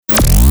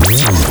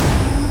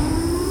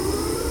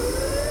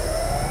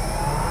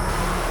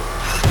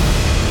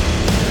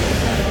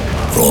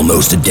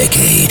almost a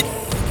decade,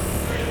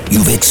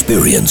 you've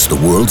experienced the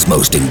world's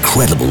most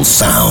incredible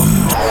sound.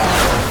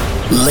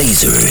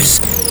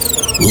 Lasers,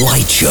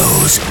 light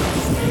shows,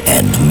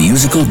 and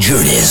musical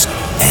journeys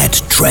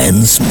at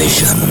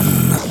Transmission.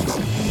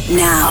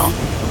 Now,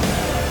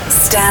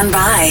 stand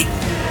by.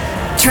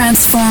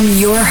 Transform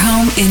your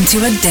home into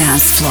a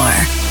dance floor.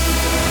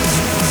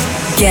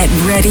 Get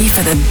ready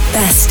for the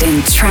best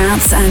in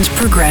trance and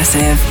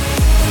progressive.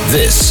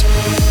 This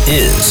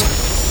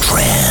is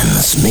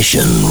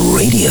Transmission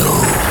Radio.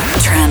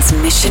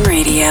 Transmission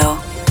Radio.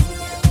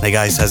 Hey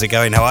guys, how's it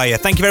going? How are you?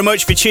 Thank you very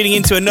much for tuning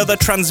in to another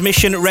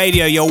Transmission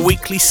Radio, your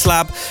weekly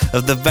slab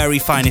of the very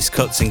finest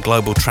cuts in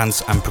global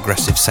trance and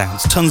progressive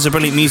sounds. Tons of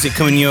brilliant music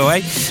coming your way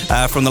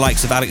from the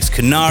likes of Alex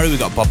Canary, we've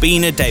got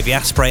Bobina, Davey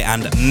Asprey,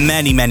 and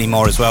many, many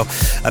more as well.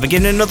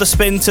 Giving another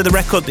spin to the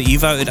record that you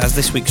voted as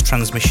this week's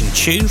Transmission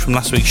tune from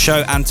last week's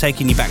show and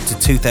taking you back to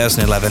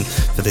 2011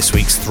 for this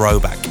week's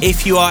throwback.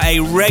 If you are a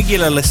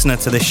regular listener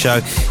to this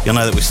show, you'll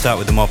know that we start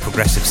with the more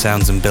progressive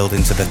sounds and build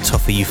into the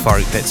tougher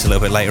euphoric bits a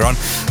little bit later on.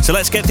 So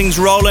let's get things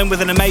rolling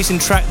with an amazing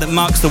track that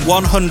marks the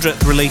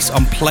 100th release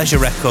on Pleasure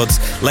Records.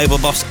 Label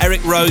boss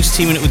Eric Rose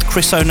teaming up with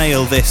Chris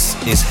O'Neill.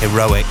 This is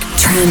Heroic.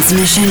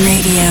 Transmission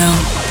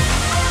Radio.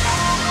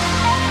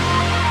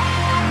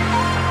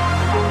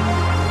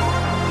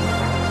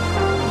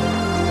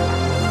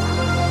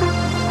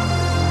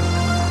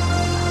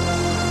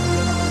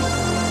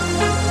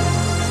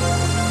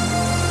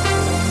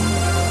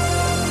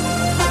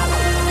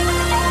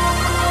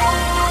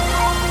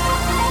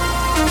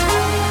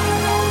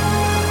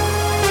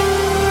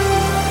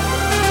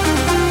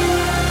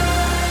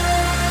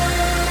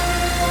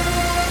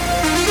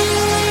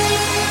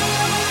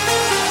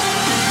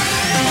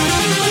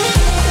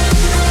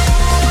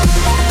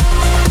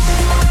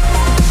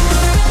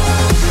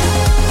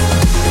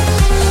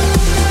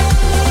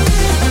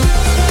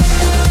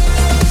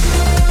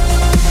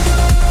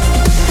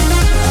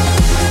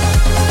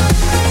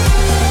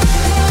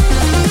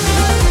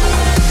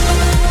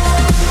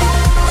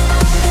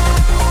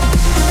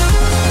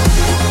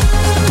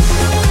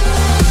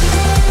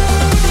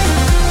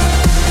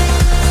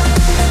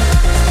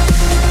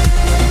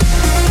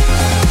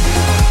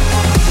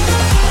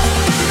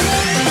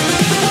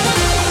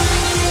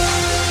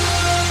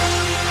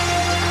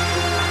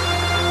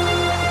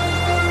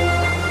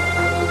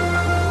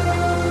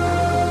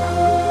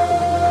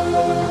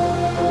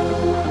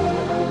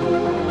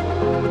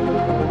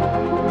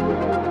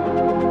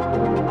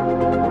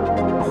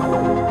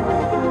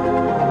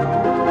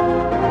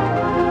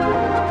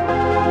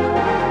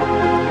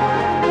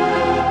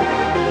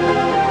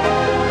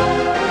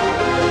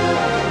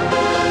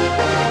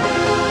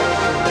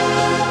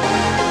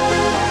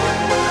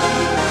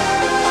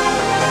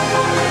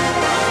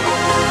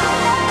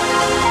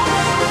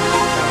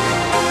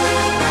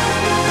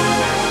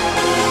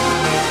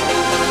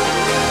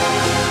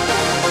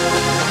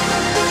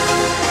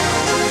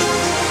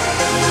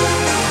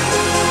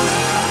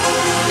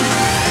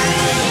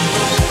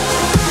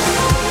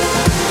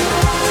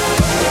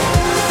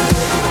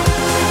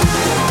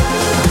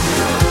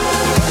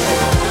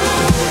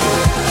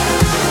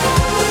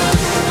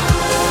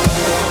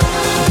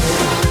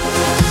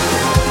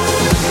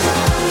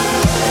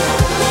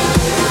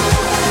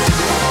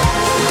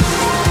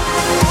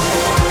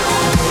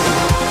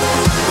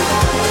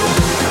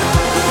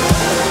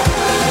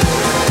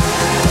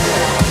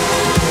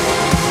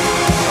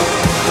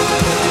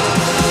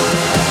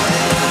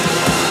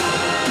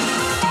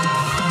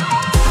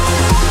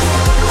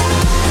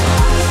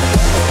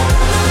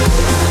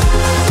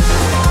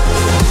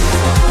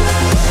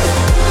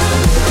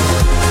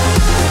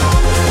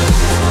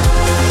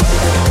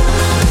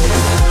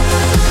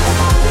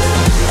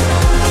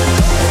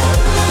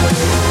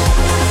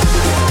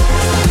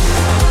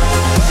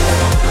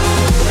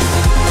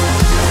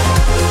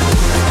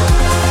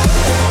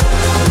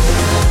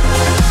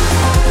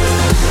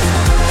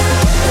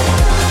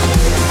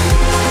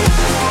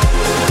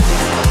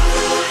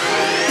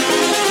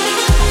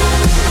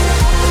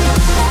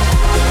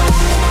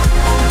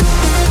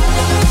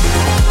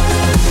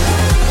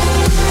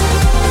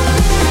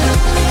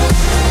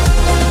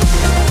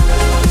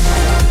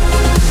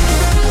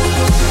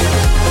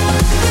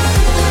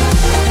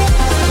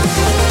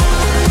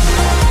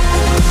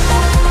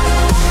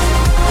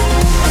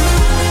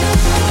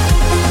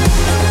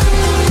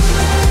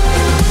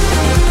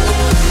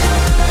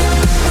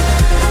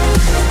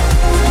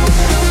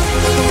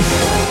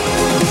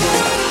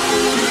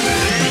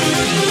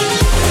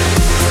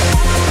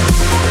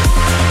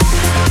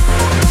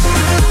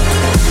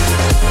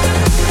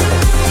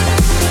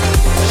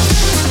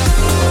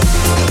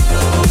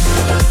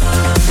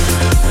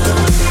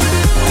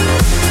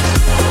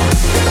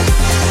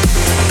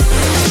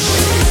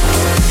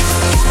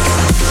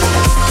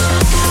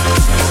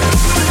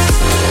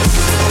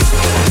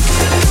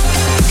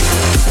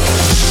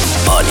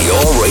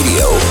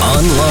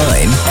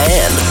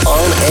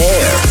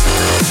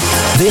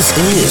 This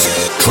is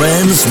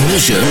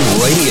Transmission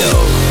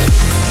Radio.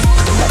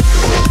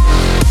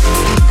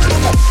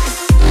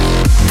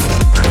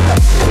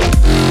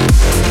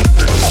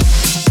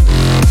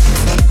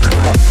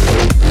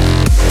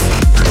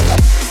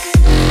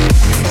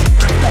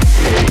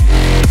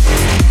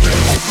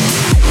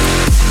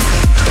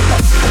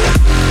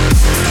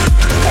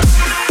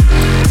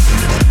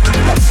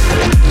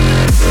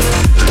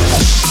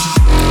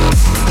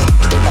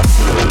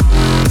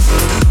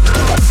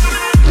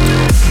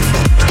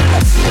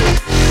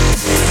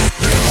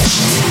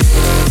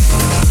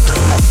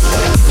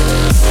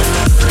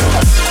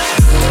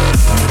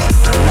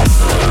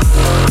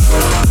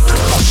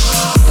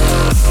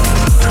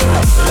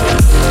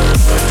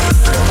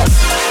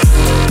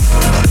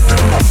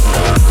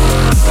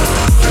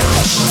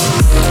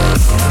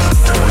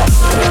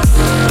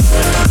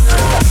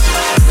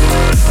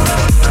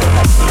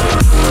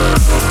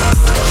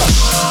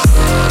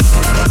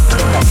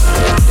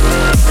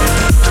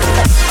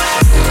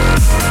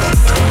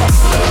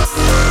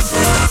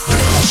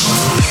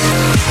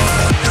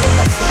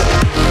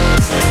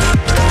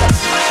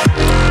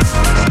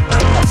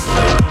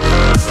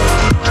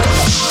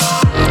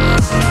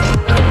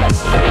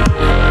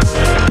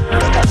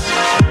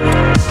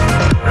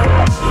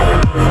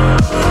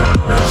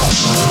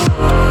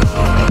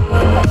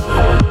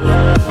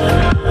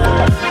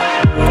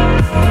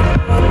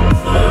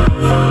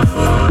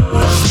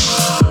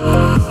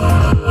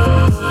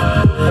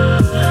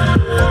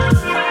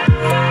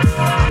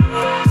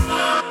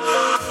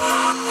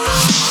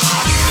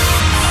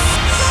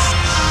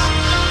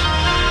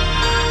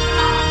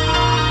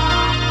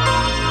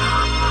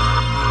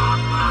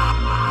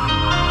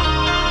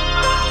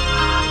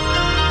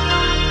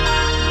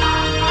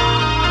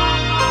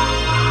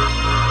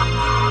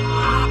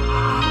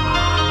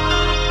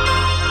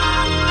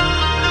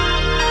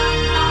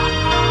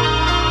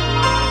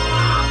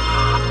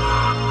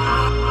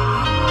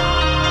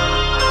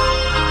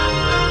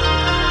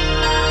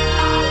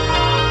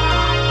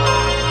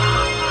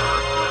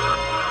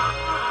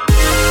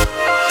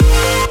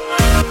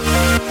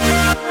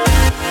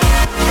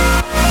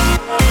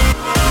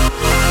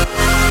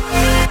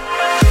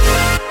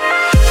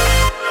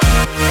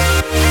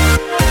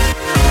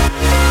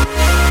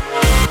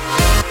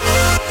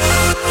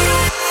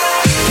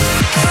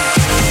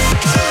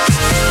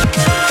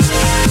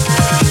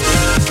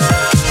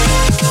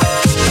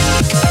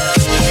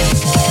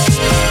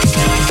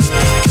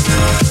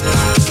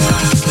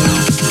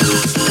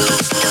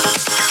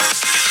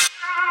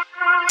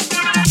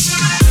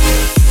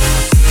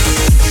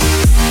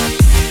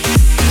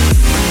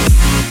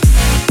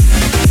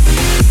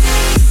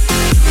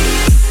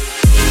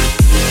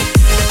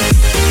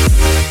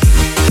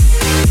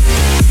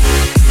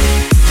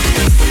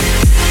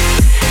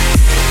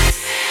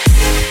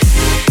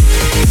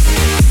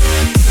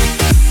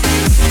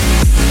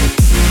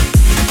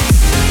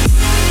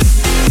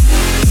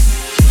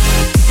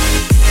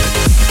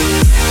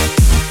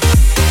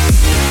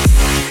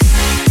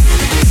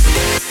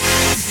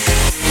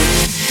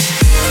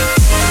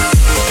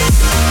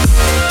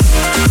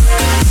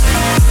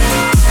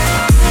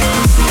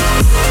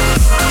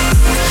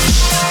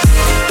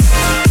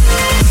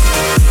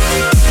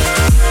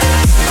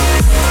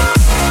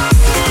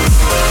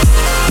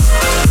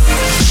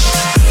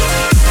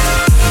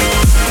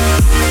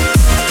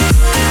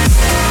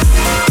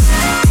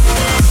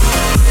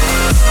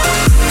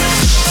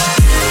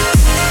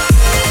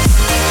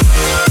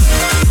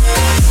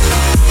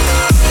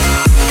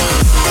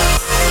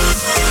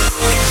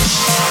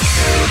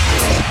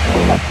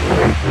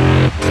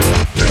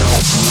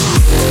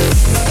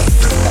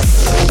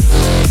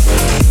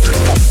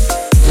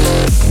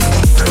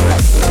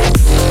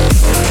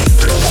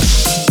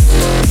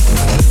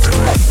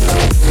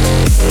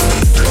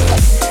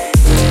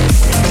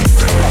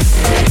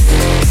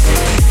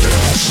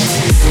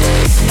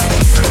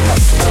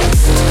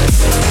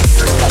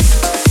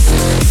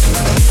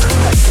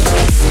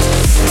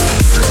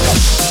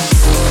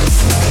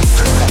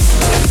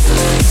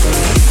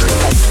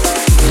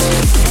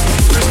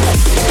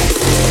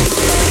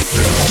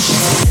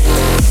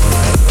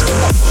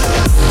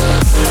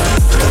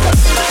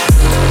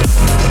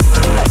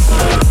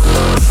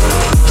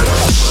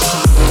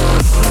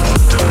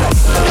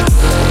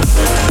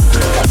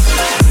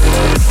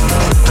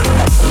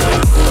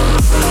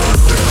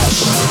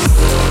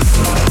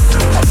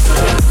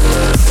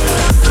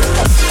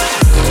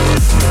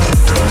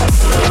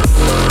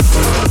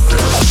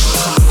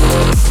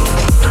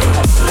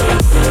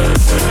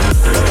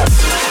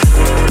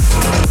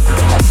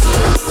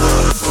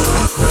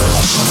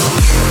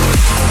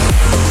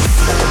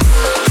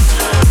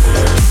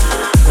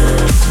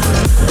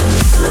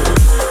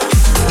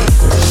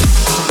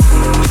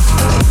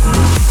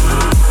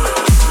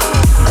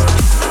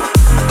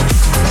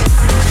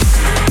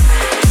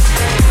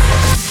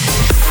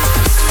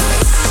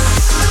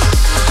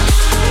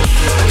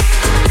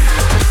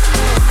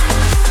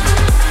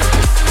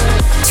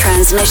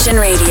 Transmission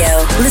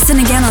Radio.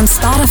 Listen again on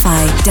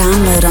Spotify,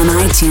 download on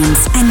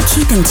iTunes, and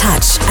keep in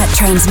touch at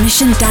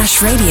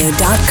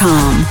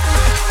transmission-radio.com.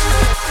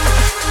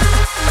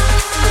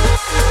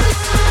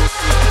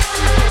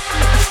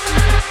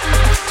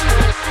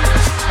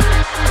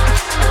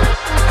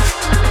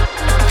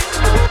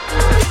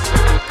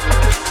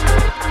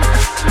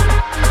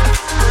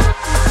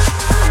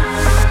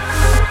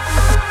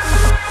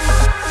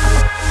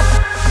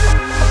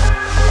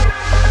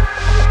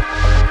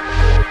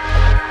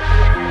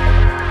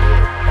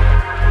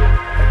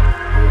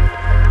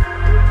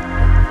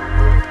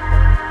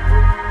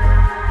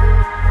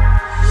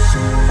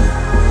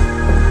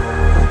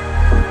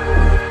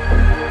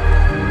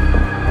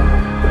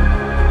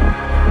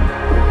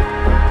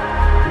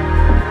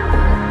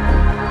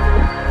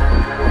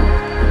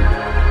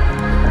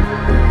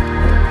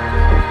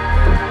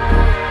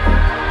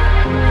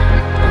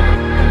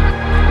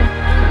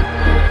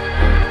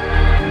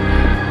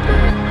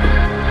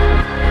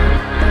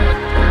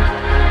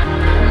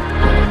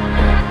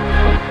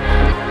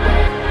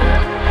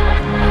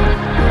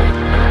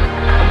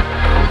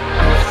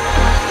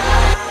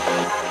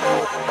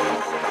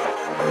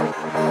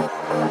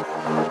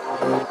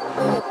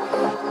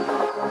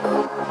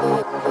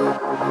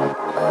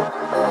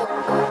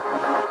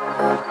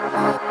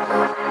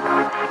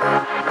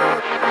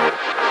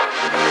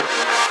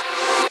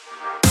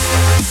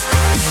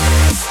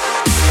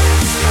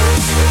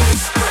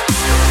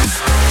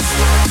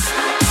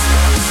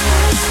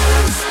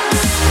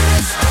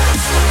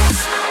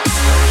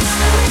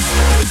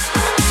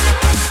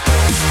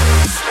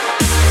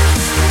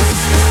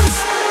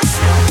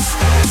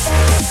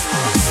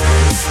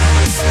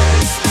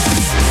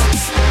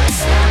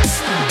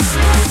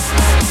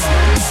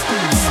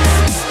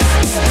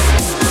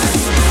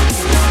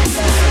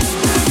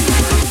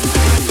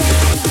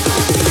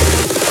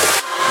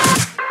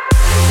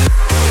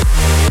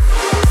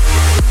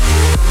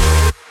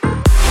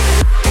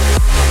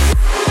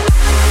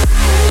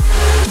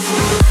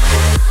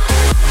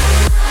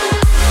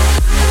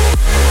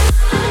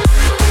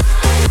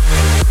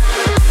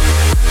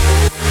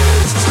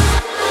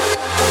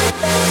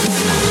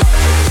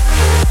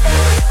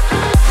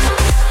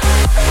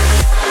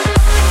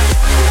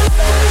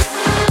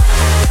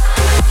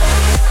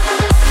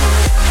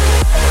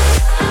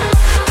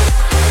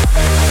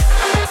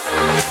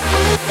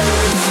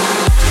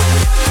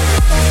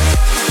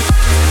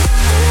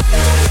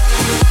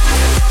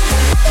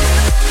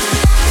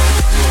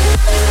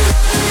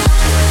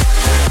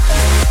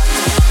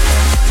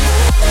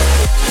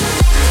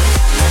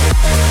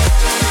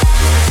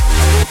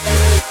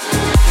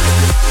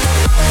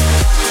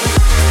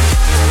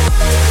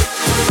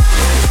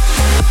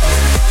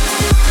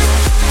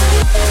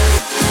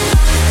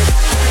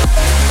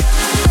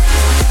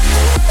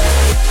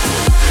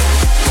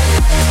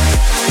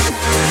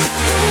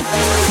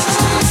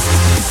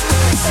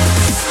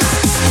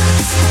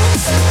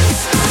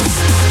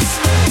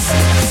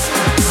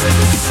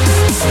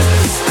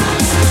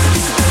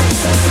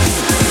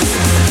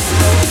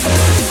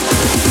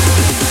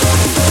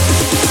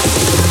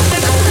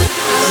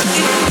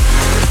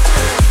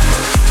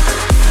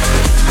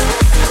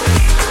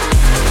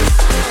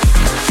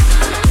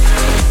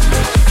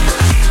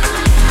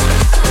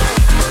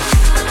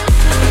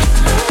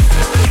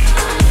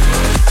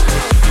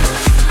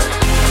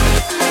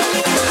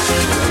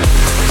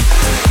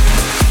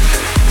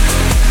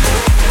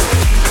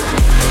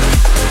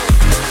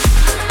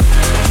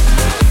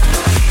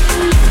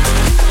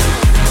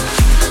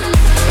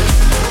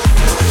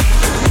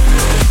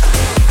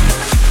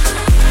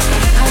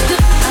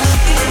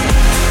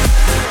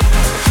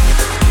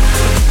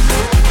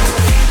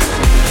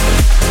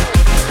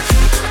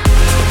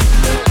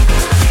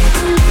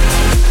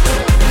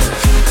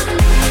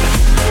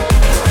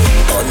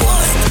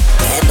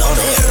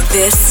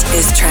 This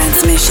is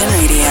Transmission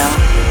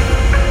Radio.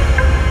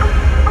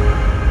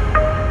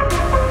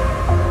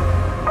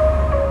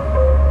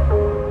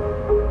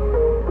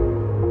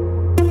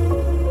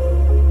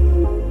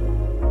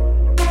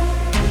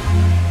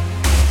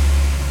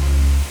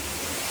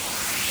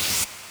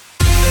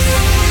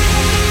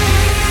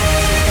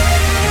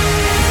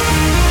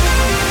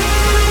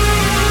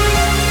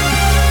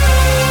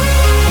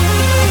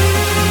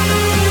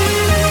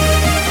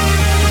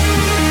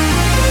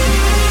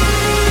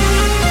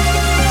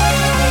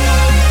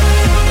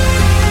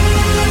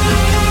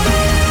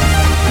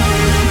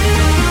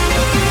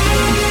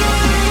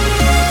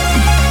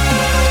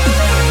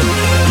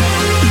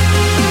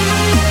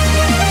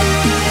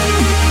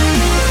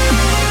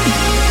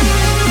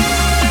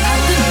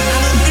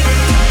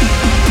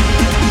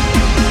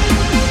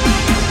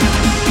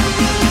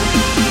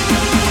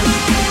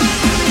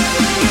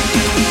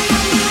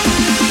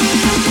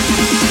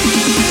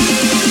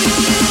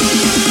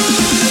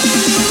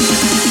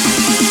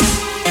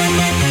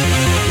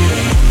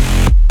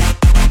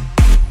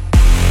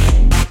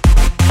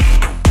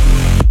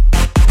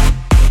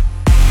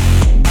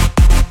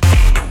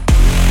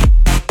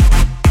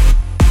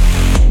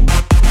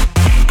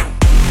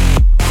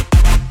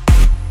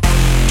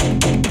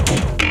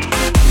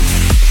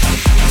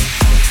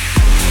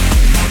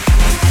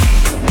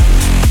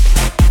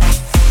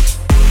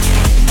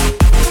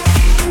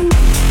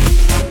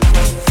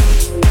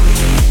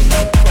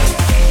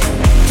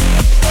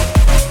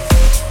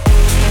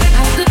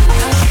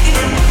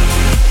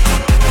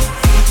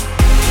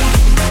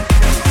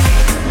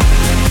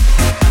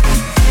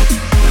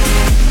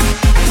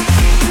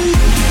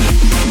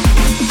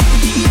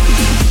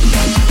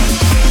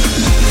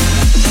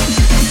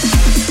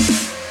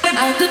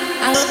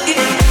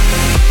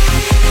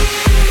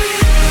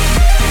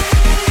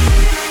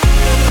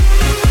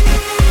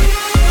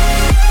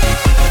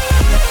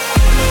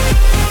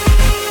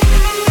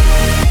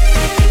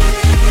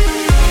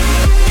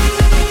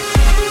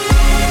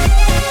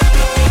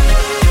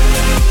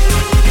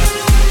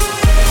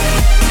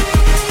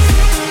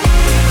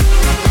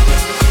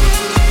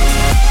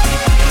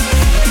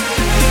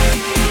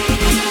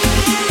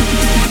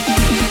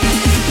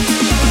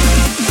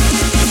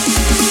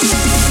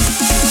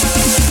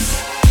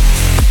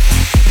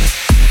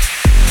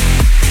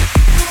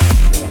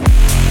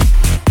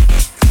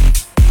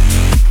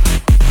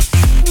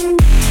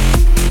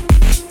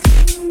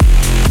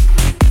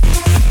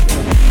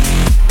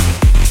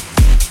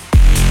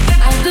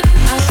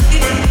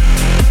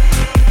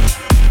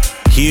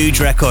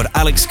 Huge record.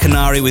 Alex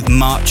Canary with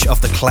March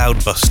of the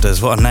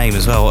Cloudbusters. What a name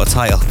as well, what a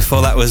title.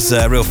 Before that was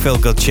a real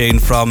feel-good tune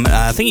from,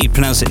 I think you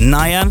pronounce it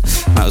Nyan.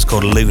 That was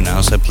called Luna.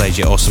 Also played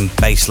your awesome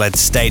bass-led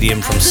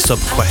Stadium from Sub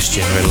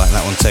Question. I really like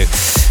that one too.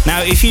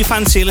 Now, if you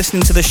fancy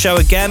listening to the show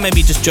again,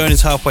 maybe just join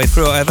us halfway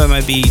through or whatever.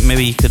 Maybe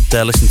you could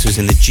listen to us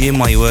in the gym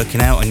while you're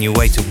working out on your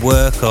way to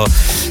work, or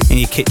in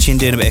your kitchen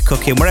doing a bit of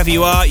cooking. Wherever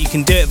you are, you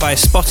can do it via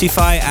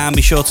Spotify, and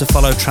be sure to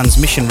follow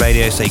Transmission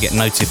Radio so you get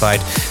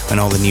notified when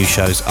all the new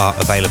shows are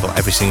available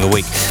every single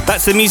week.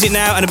 That's the music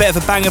now, and a bit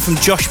of a banger from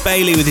Josh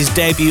Bailey with his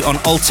debut on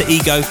Alter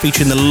Ego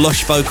featuring the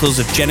lush vocals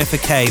of Jennifer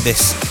Kay.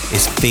 This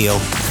is Feel.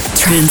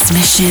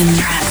 Transmission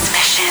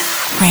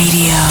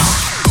Radio.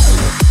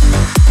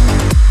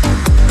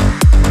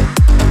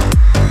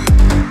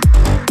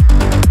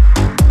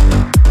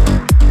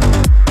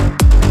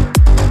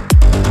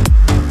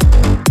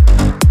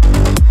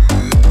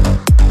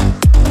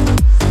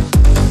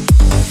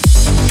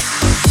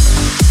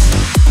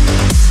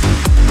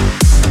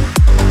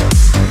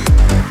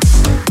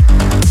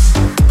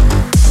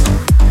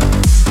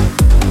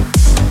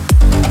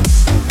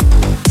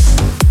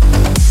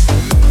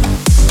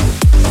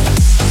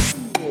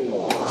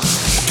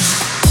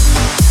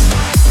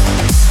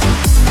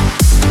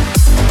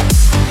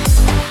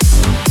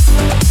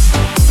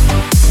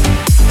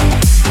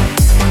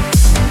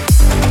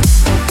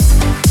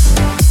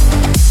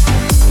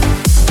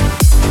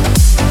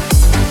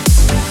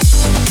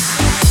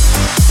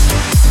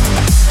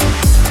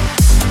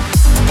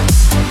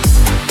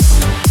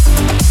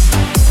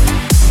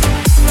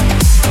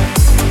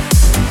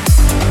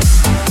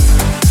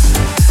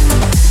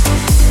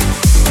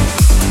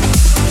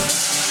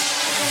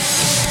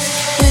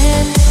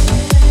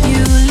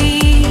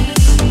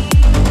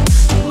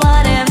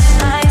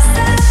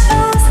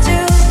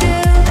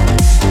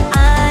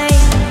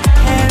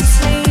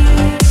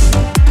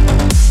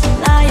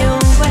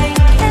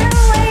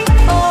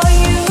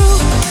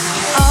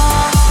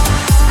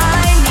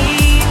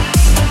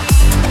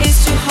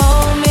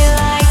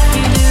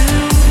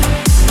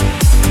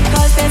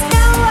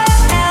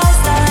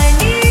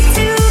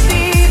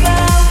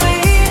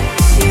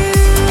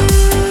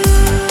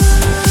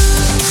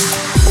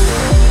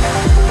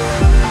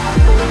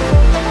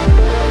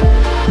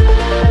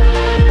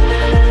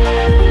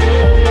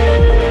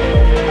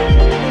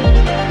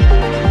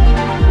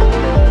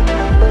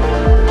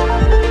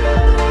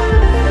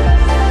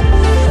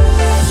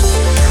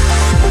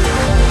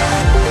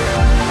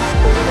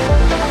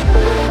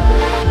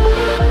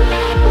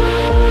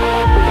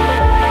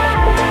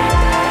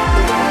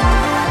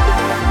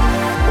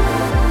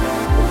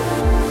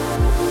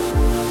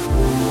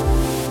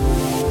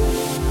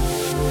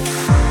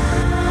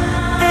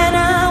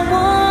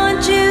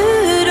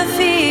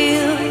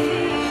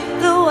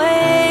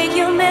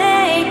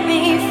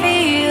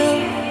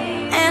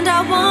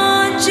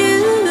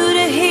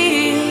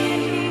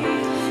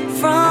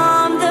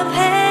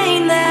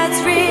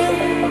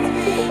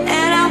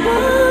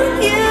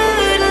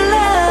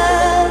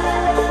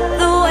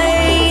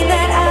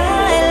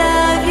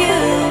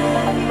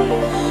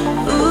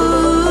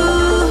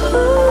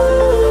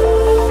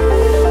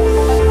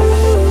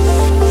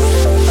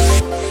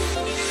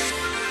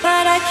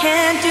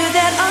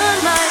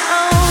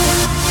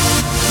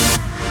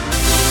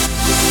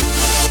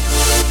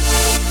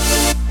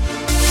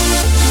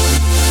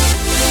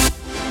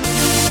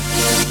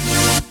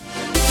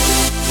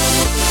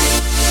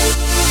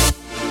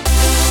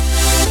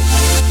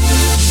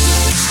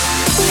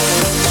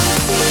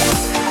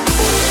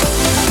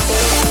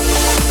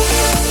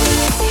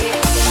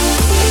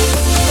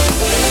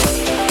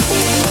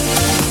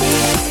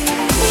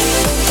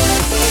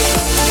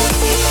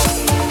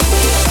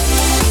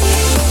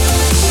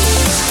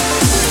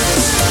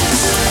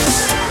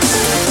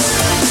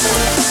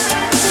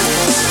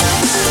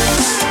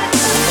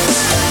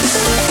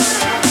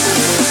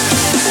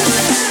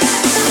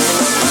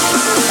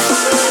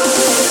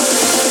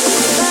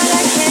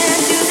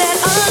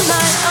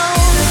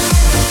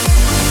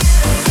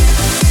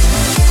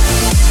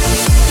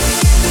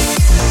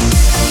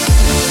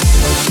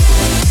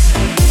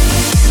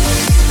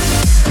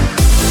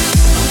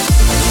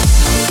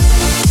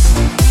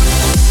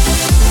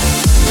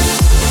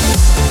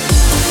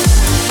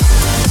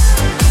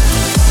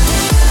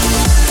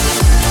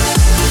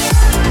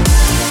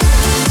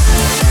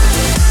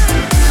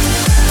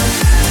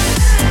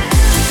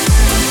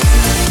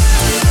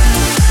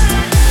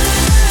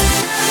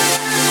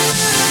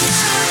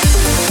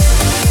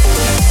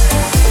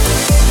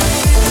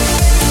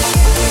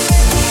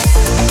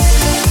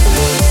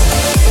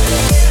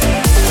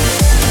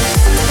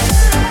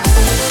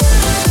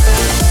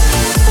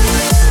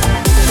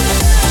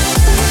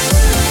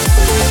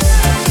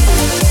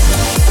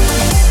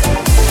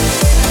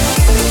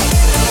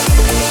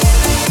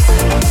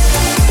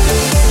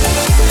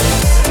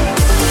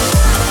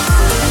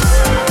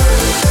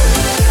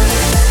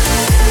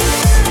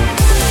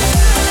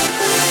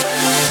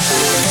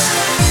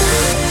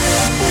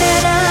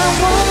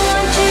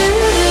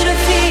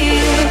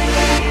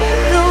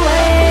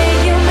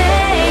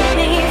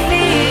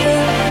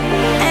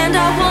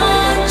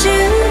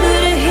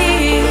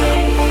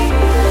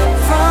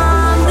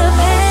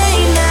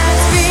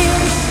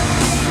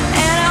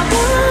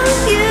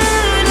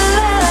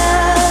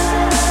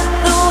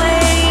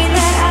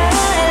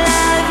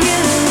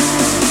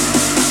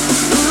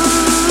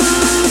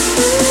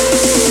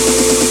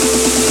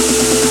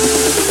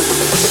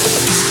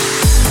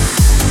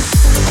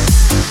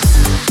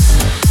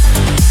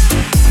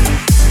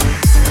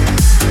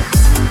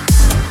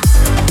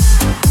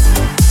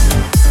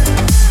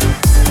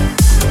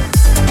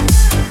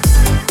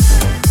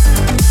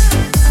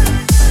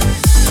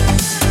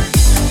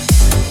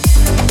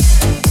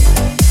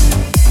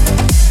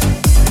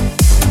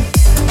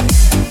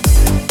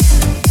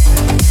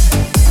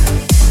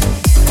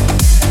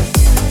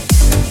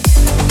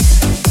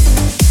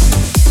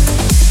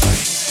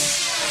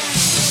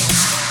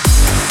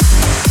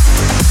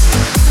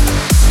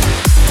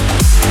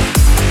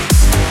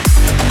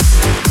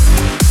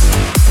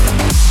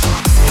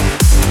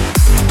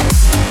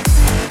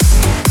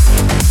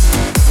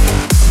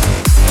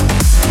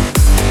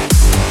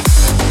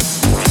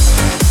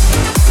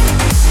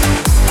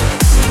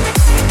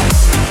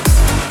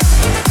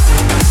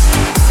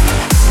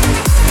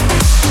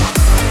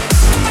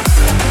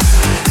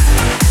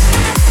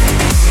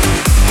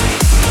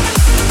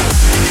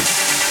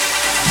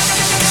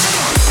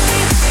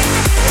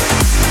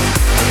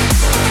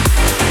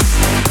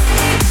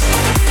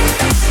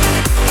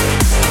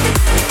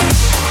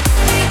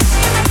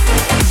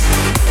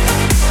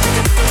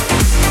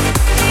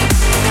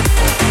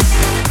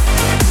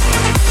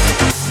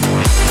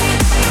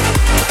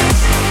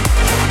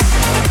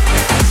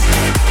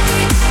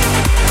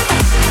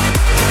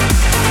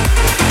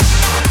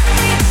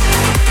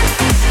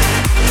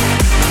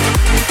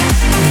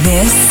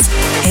 This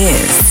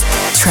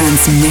is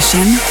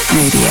Transmission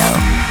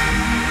Radio.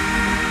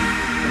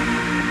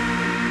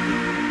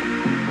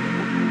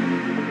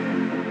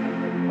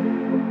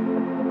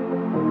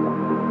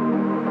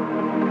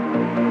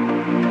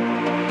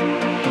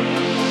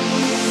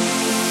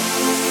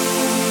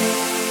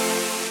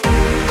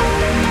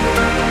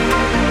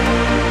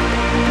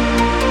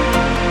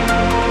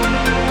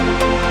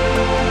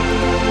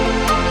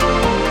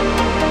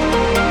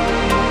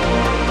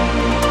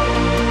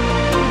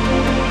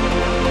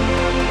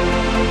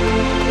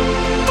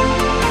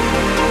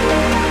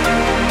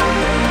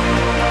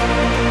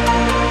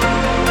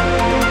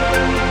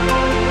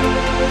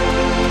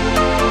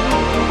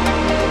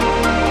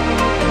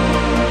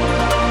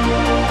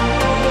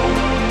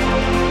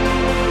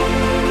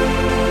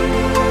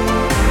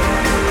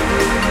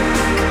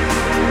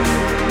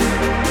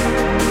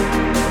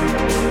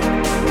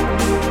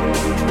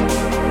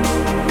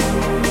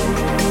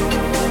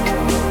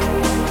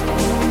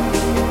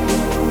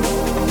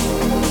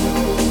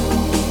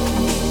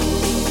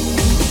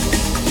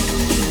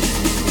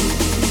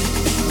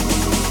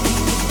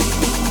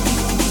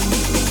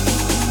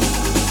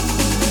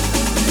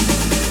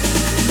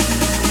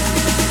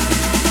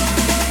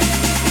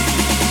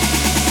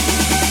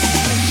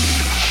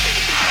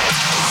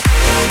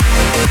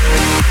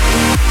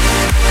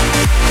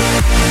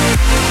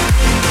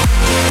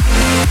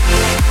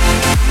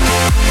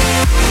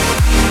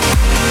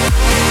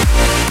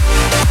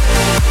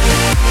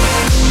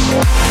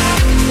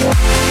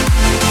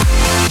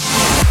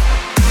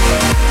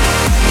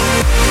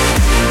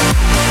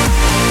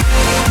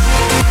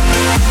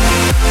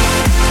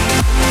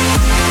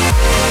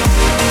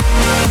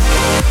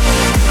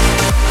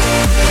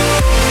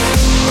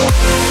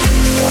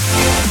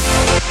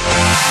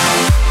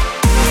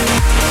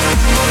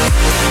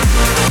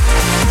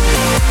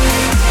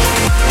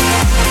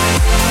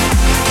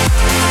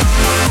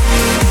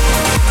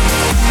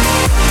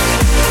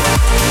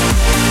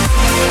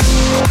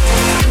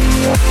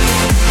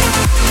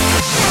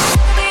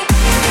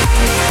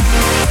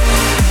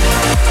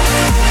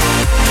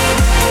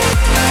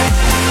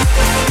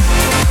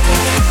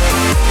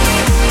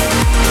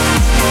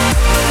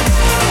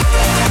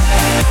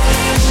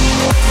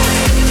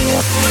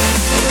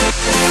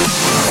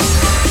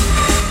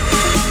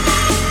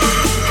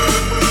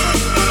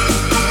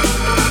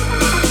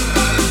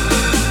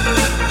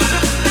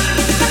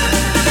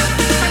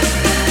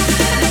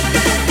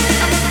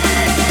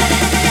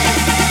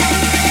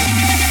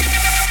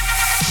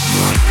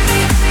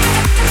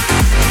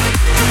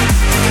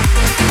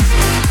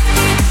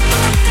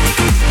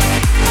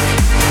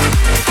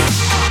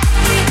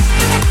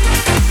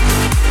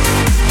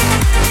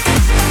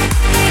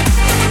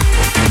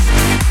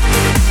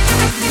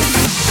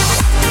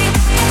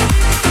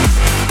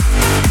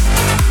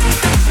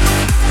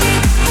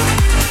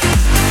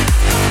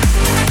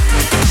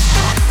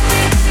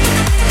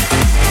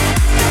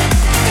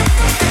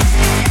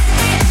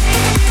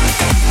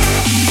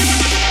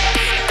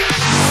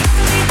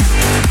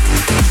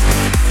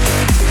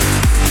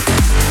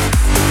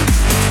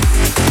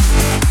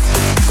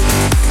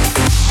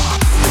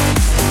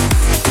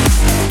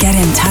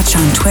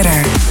 On Twitter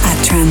at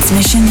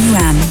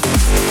TransmissionUM.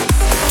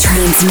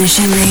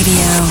 Transmission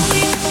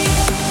Radio.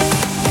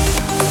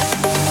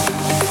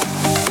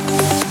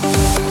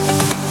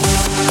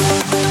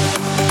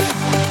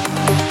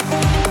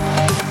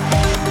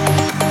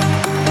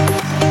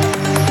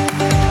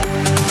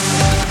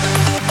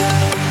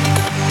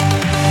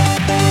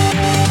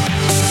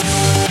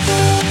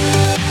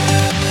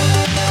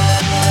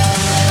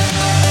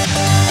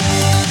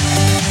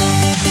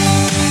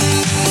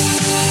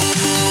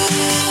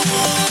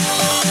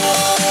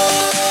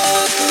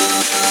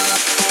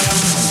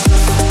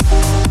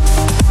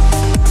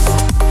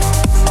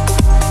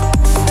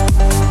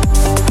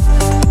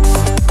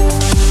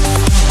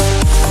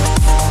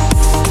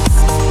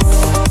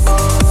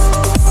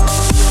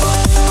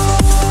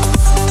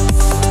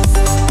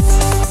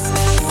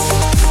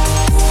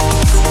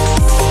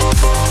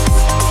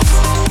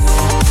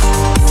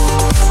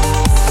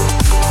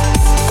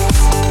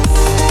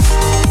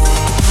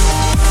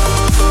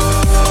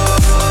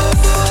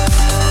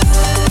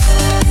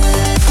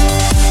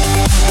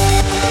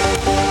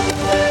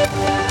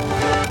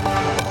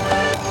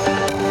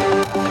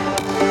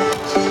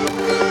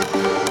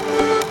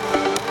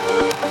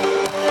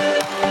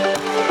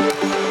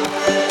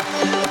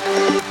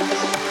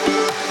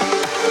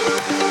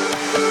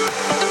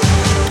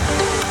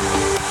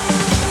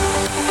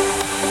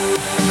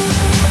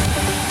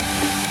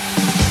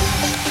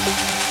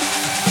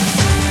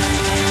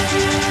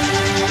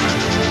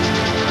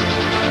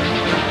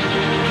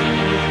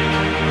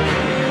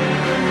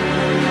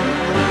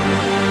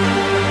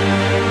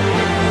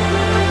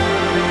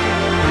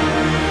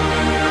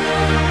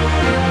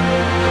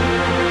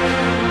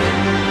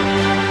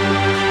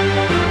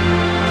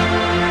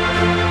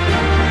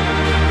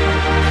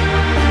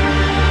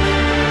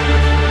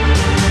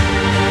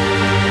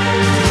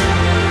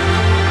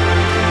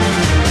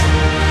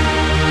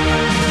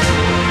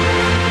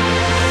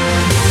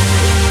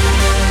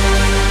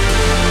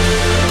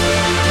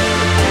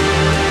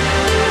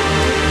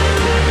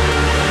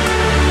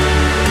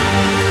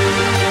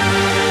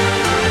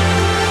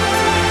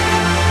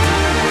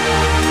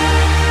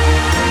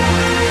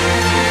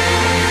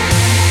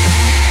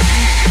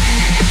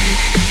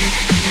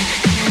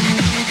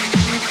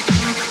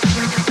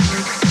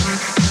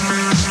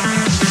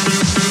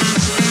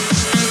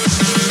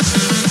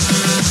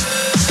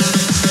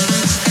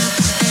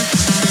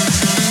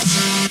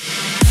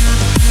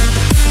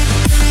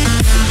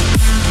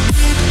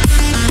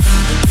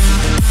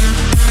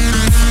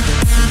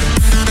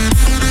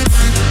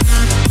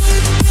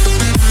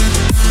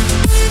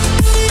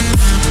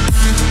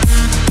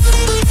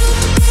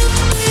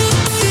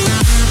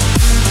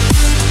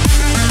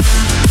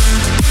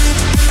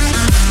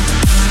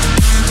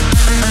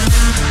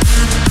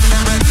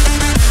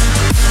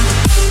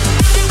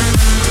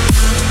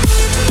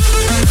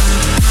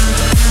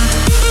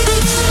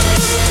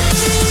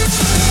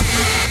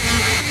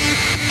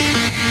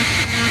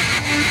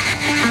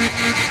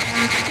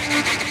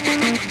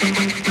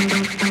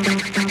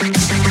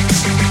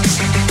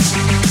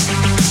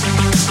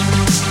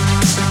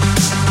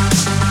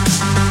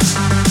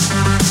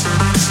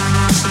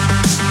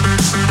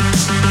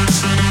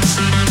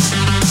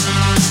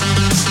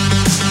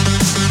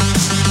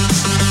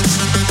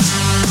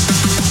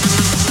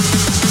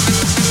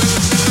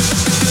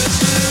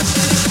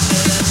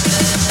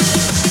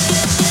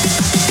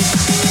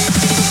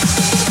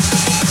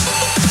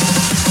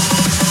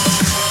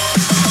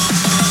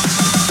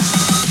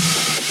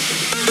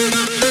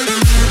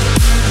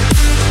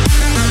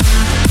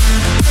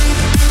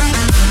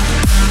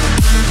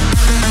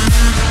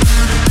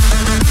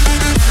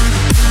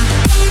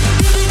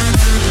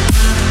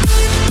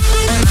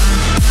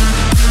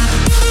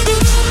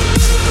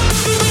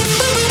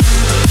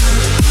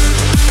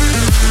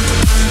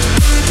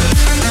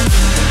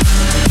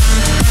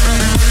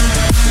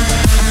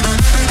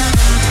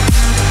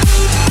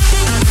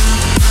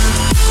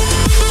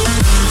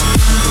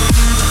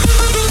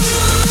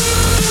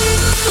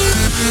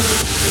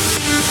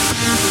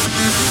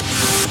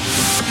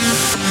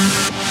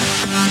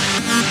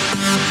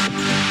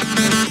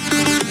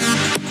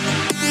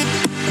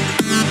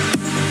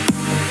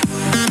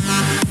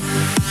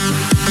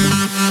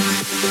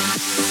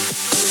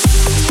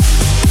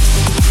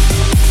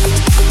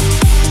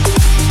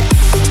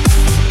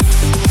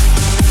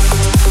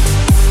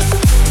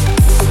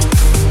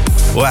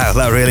 Wow,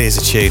 that really is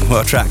a tune.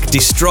 What a track.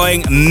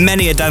 Destroying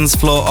many a dance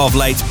floor of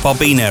late,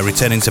 Bobina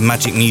returning to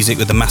Magic Music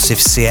with the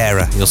massive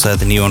Sierra. You also heard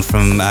the new one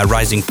from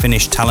rising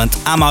Finnish talent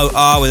Amo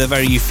R with a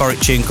very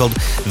euphoric tune called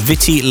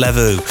Viti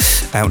Levu,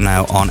 out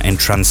now on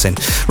Entrancing.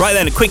 Right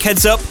then, a quick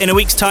heads up. In a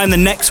week's time, the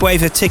next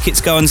wave of tickets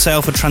go on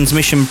sale for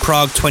Transmission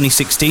Prague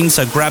 2016,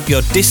 so grab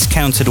your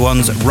discounted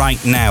ones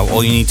right now.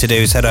 All you need to do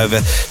is head over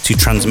to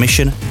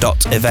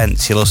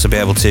transmission.events. You'll also be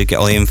able to get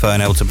all the info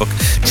and able to book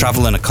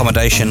travel and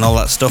accommodation and all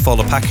that stuff, all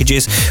the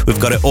packages. We've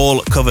got it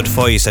all covered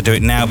for you, so do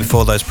it now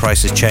before those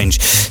prices change.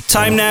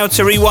 Time now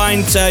to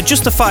rewind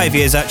just the 5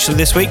 years actually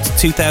this week to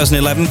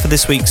 2011 for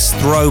this week's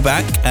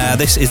throwback.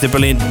 This is the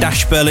brilliant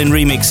Dash Berlin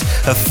remix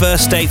of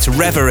First Date's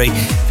Reverie,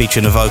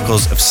 featuring the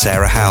vocals of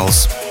Sarah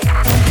Howells.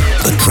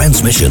 The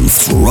Transmission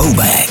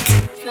Throwback.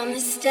 From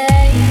this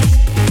day,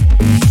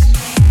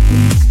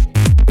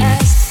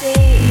 I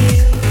see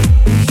you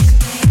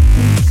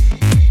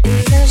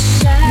in the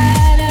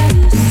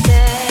shadows,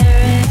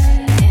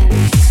 staring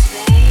in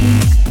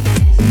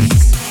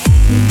space.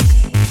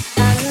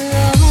 I'm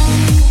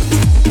alone,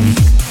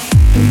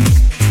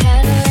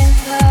 paddling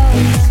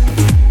forward,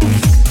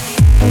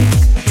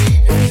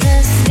 and the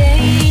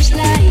stage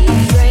light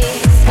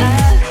breaks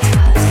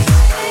across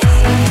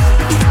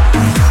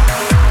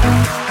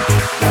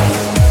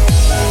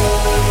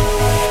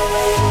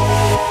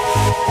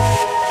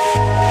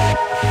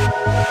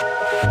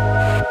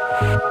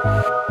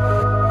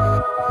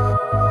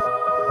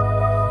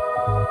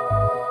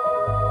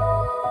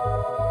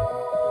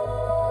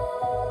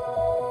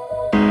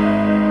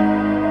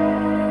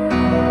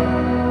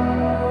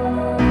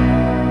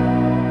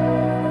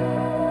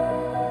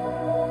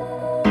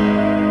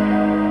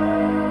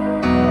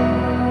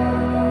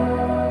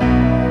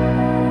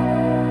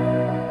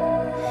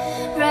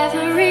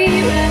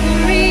reverie,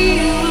 reverie,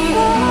 you're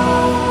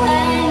all I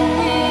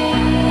need.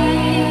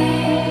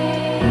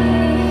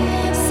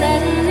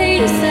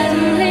 Suddenly,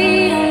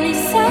 suddenly, only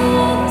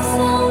silent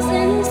sounds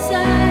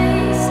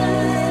inside.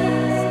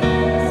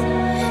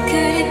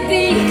 Could it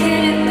be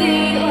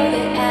all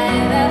that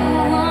I've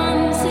ever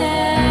wanted?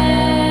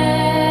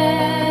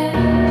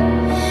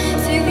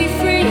 To be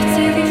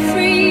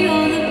free,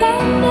 all the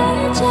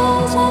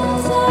bandages inside.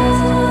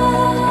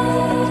 Suddenly,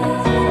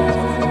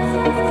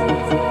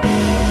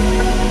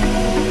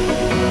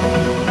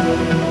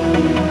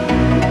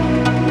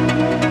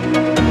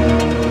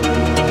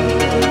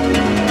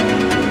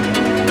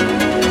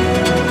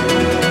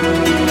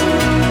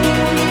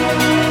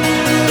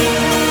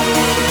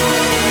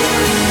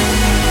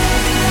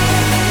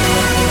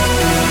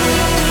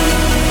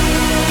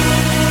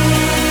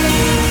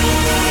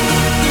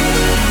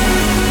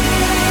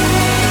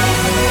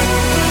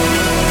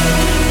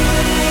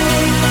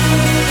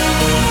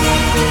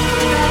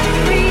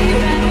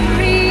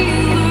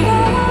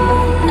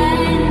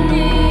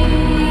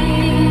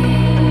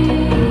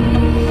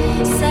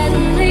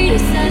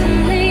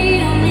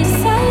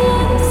 only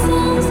silent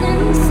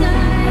sounds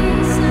inside.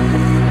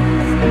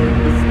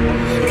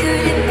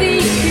 Could it be all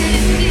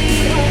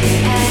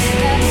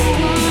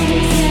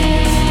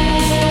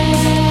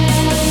that I've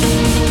ever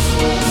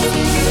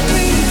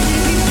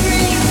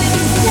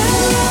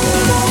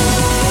wanted? To be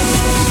free with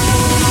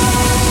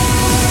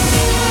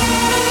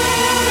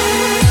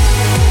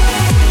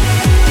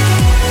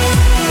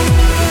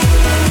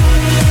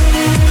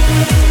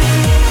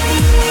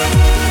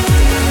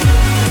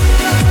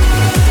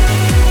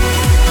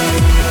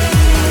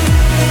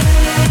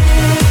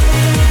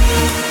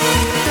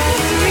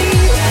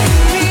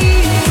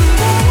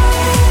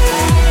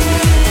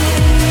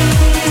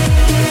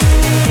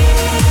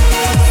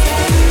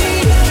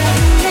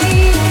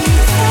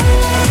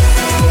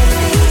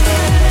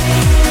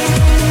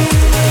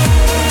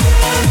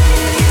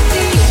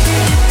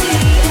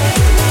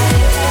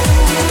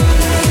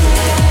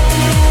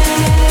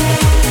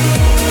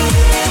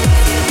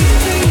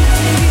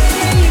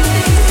the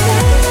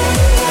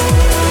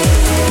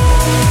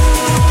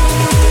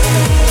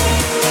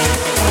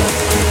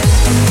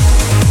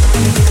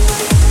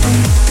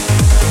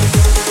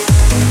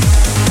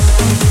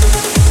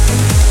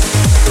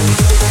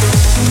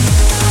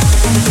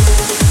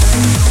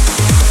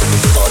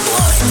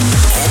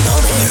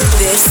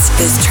This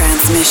is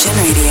Transmission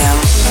Radio.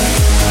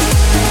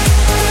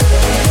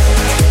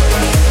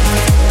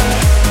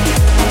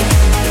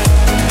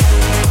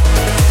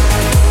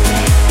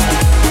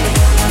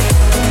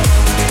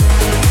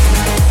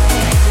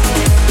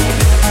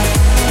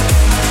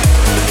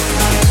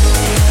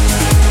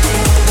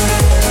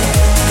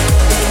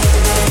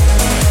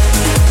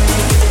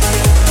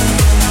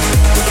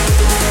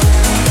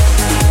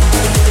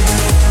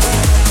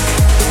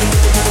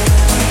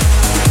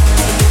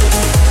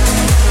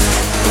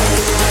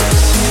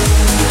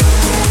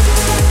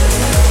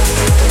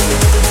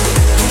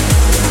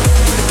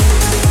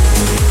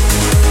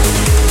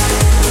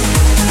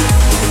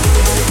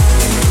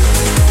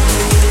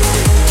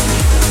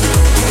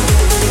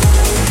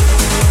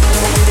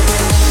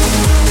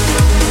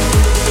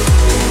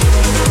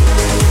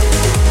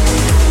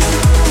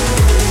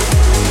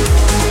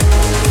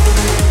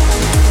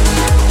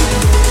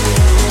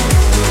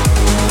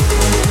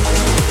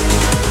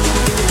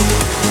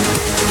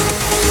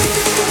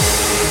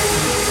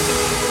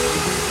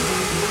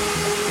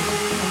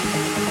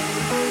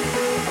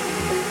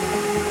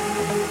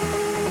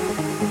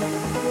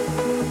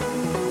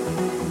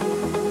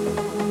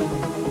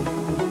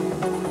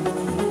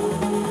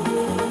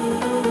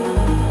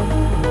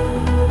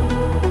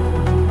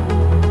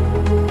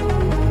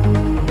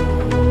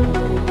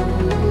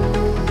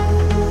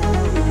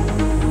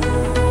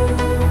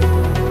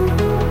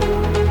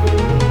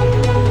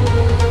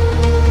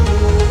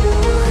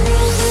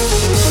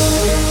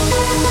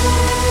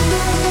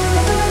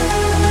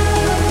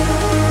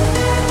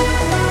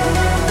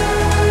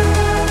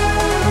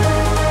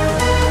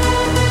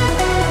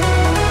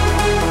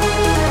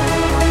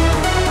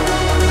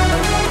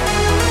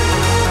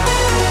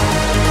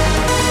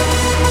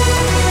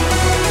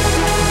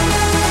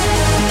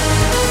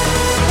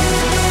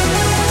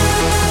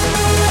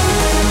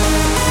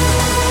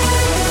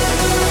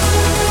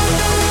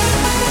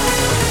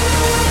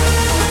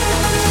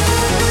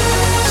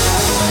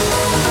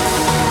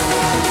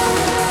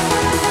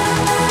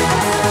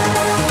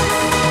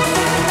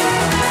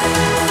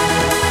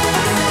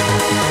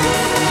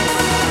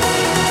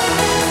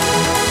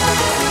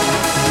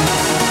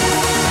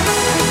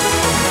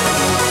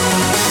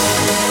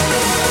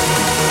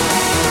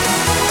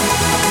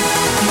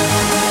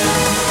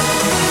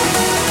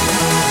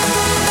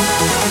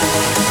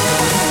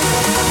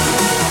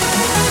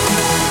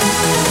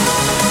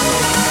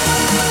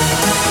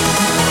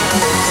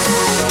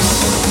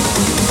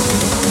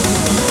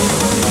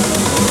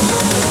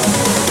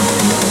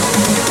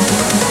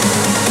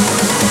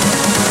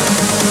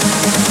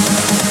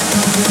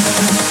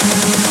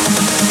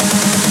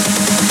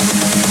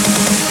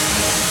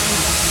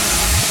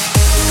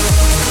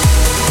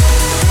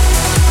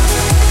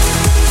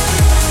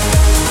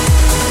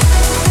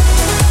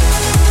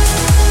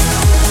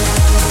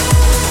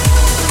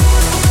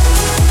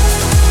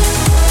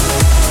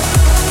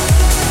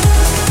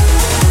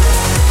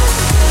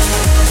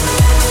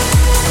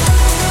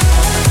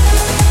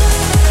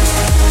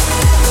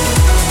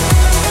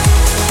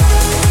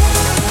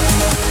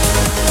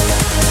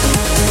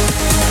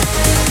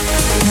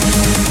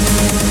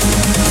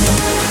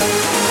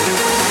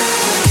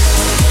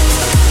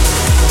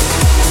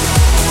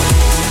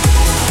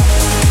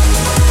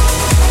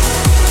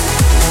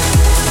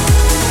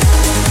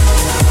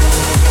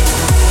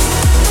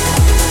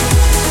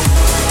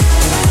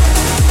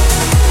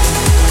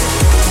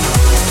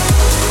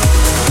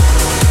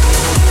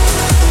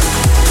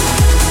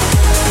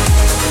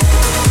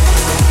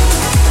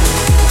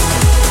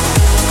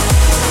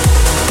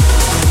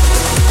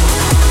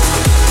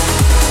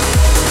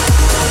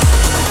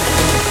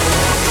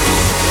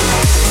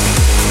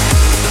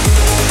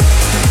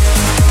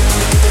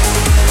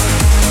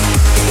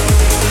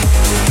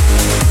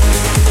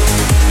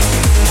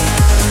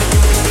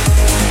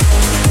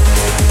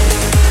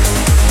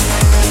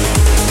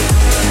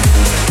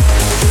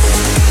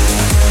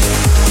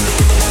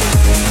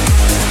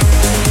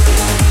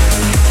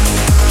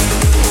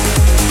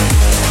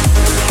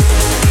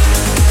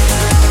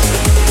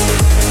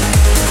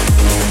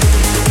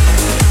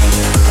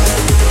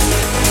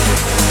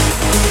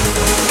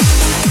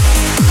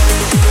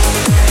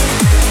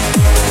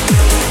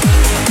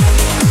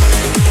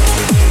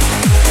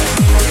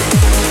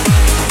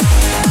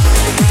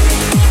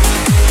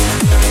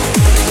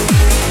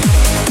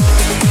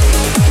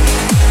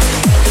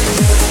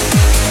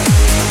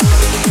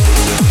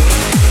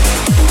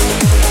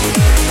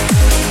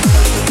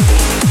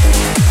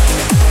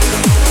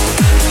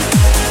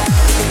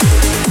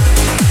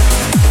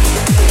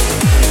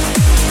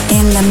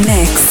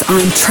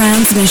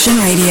 Transmission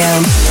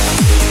Radio.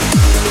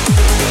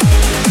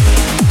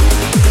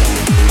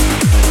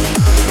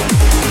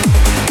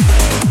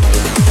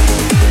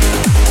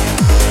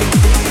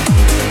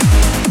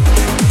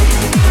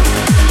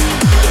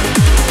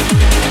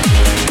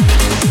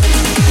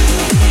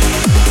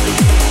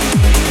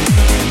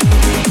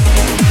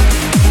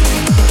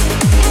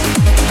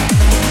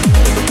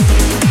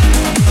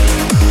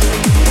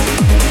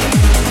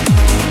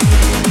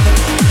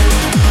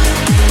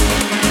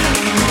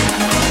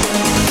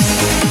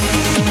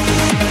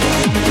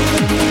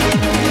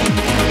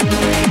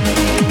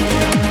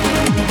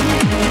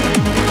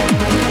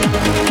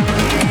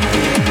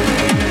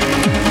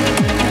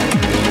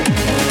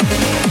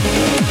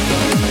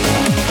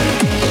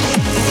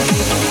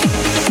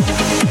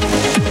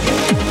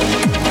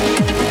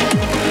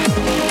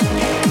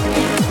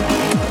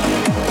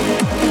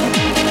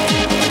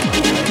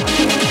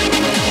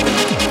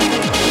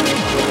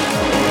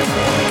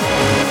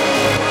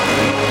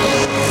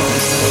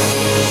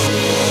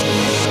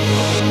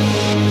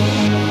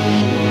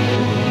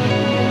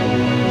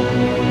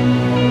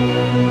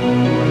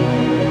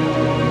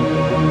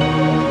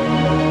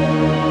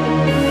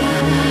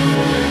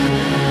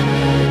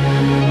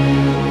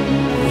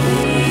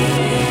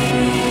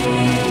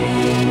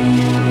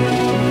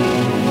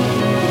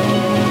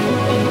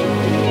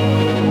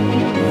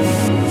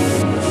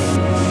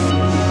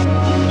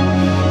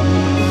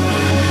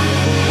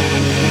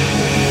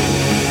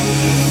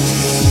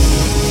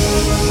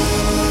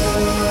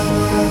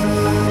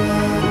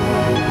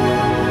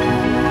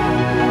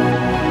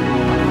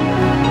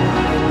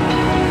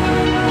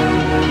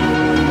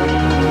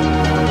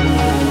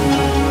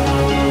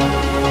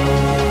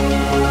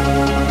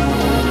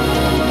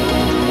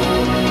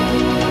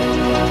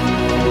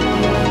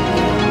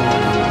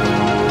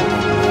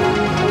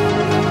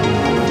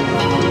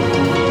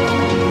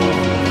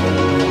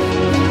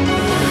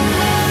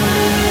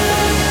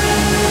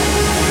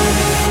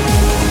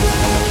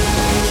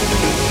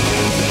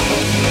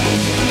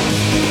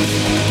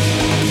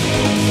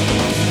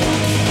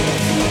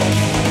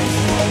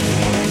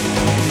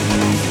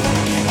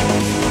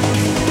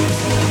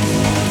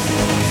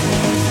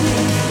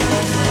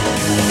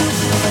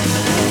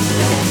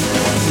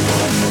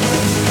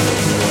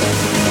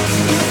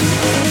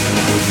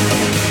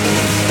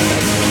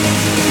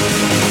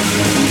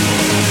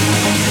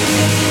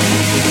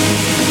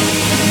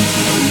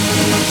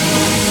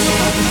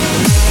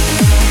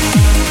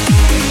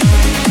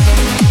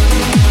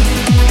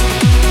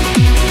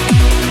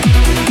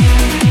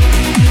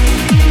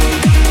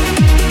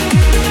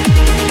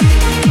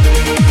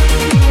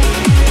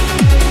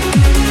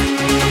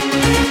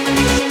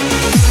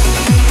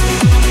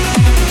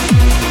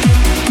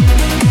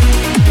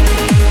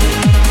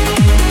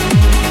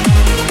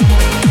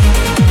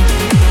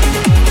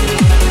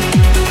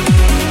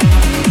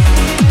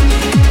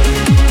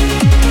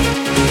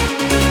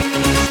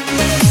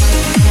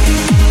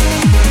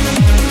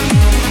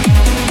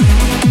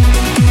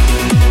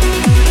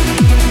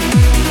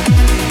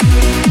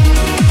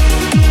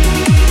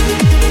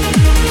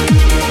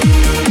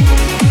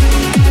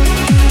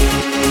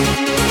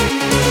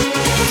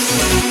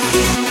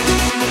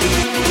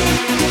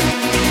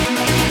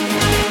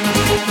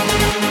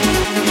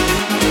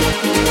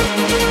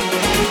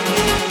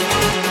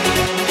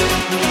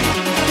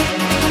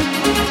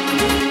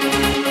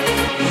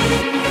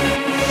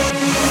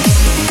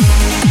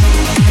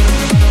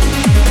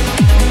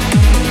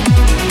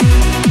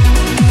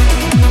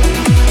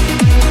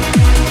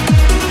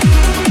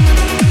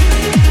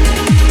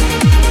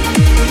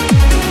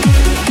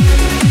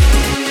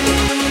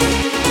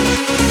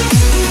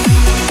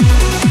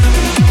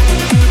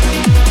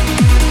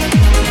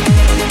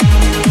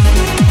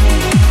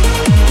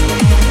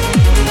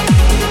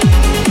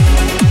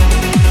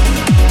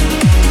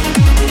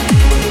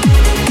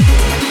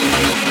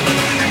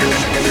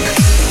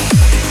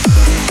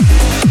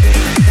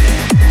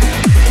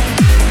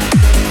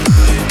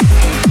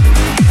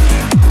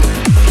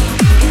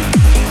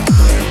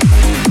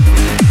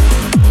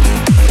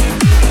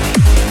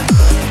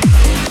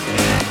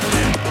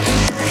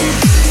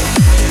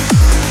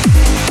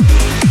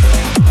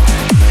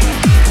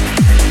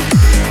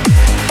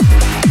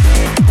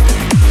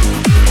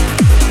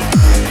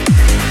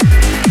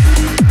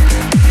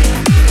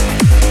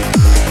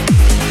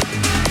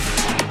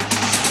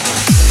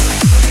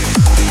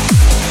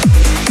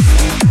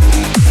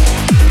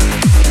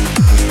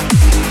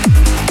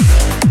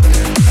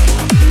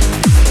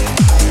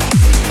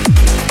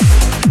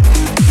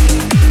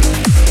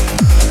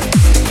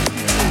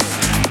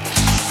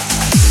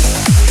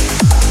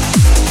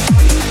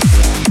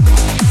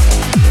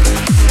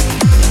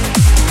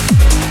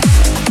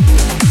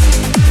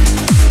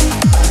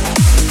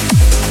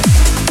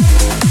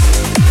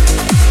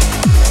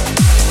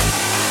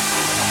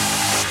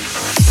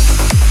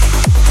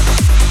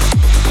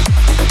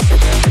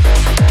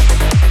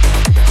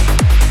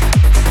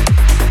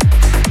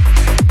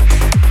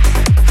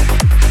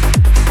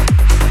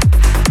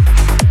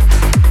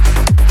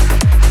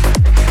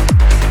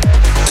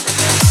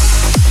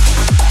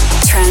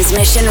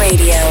 Transmission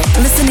Radio.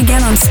 Listen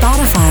again on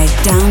Spotify,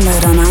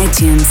 download on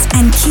iTunes,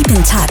 and keep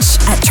in touch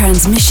at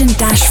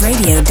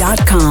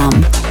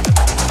transmission-radio.com.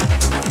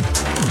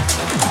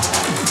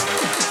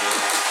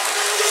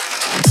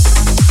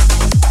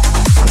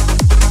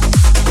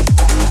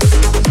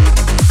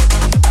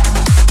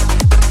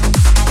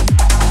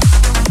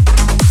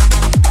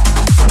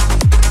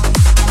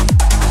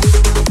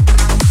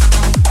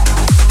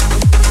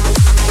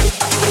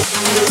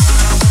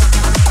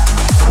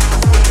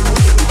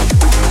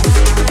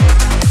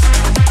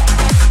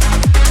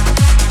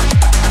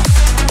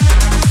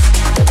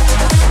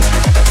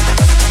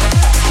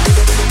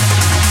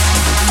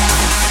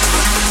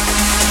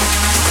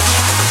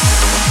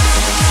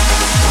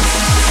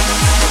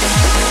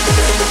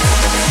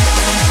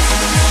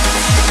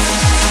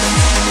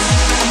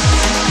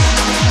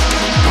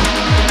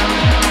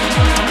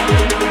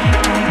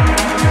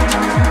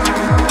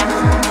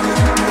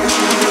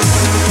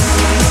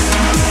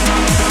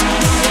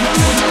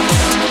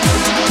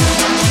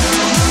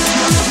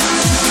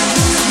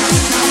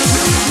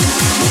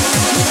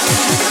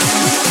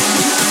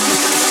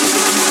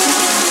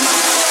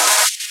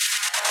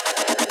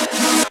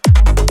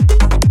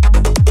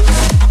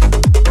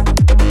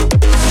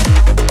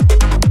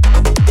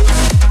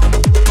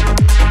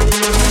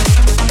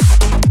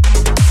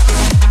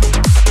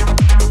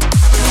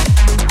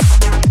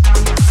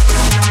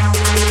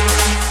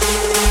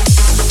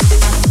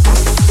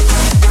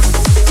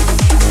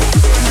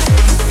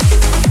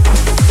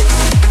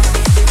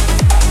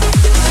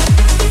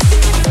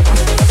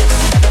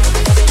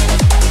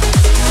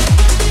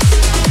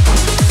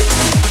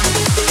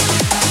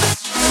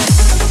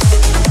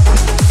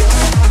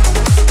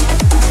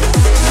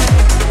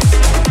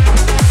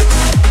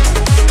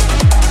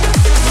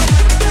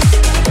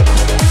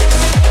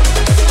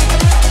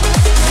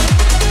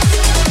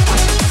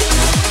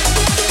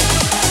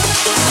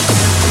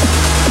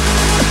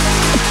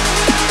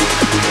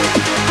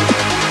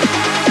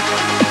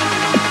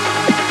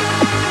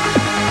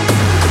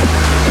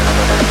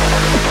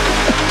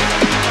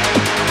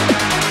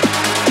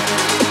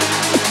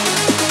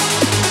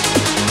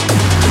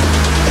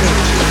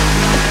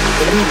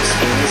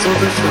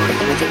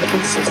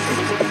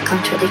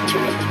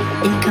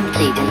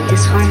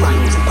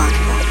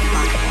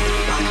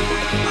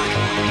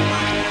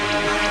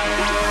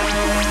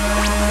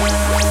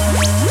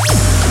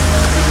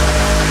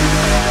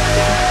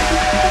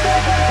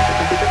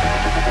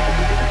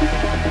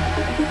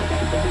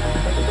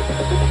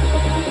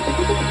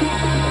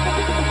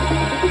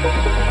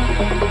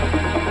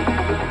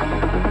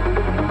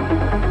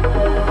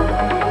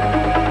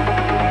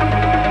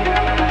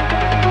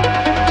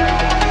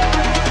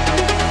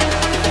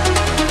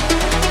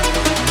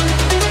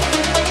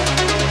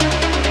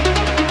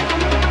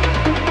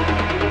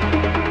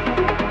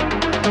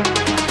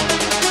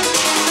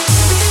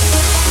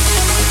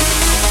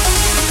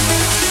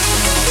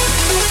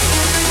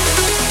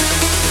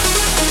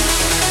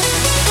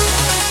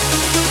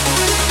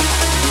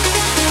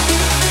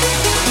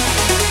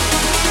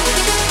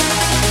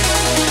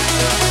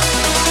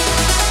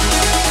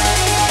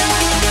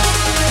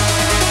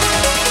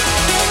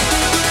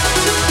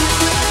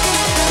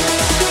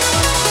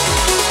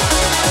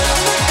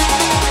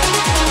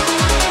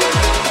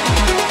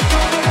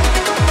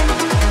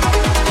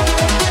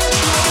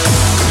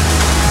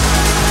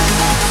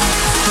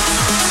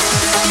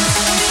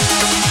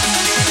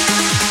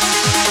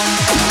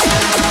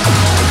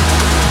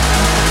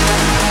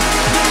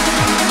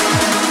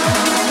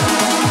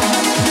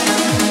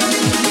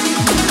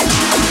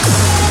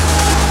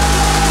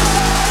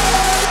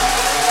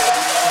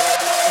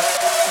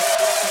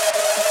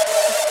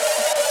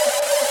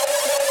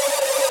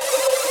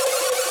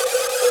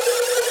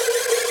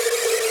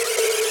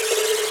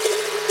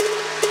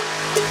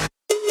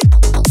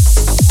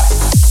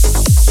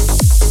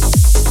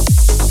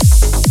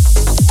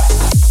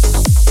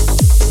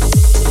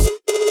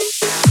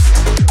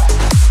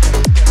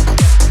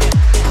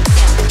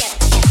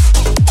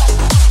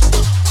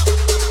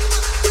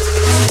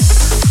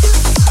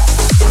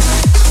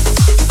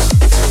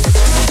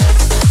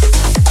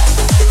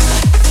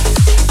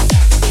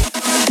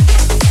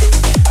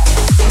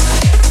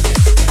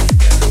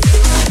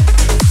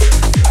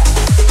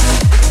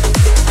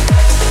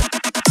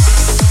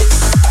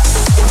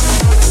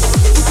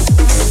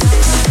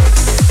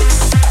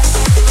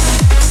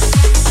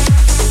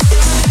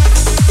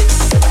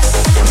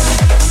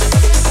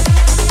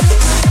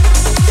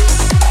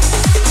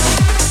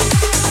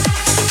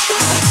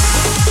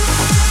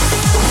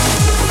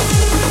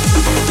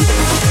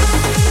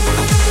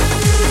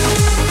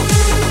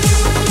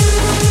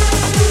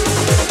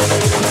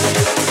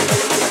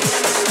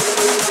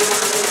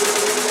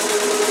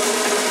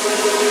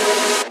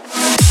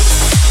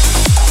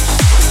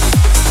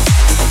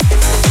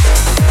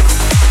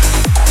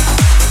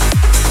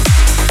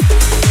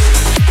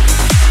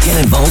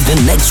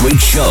 in next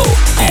week's show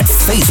at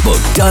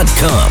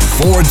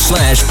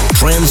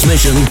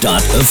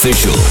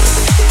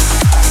facebook.com/transmission.official.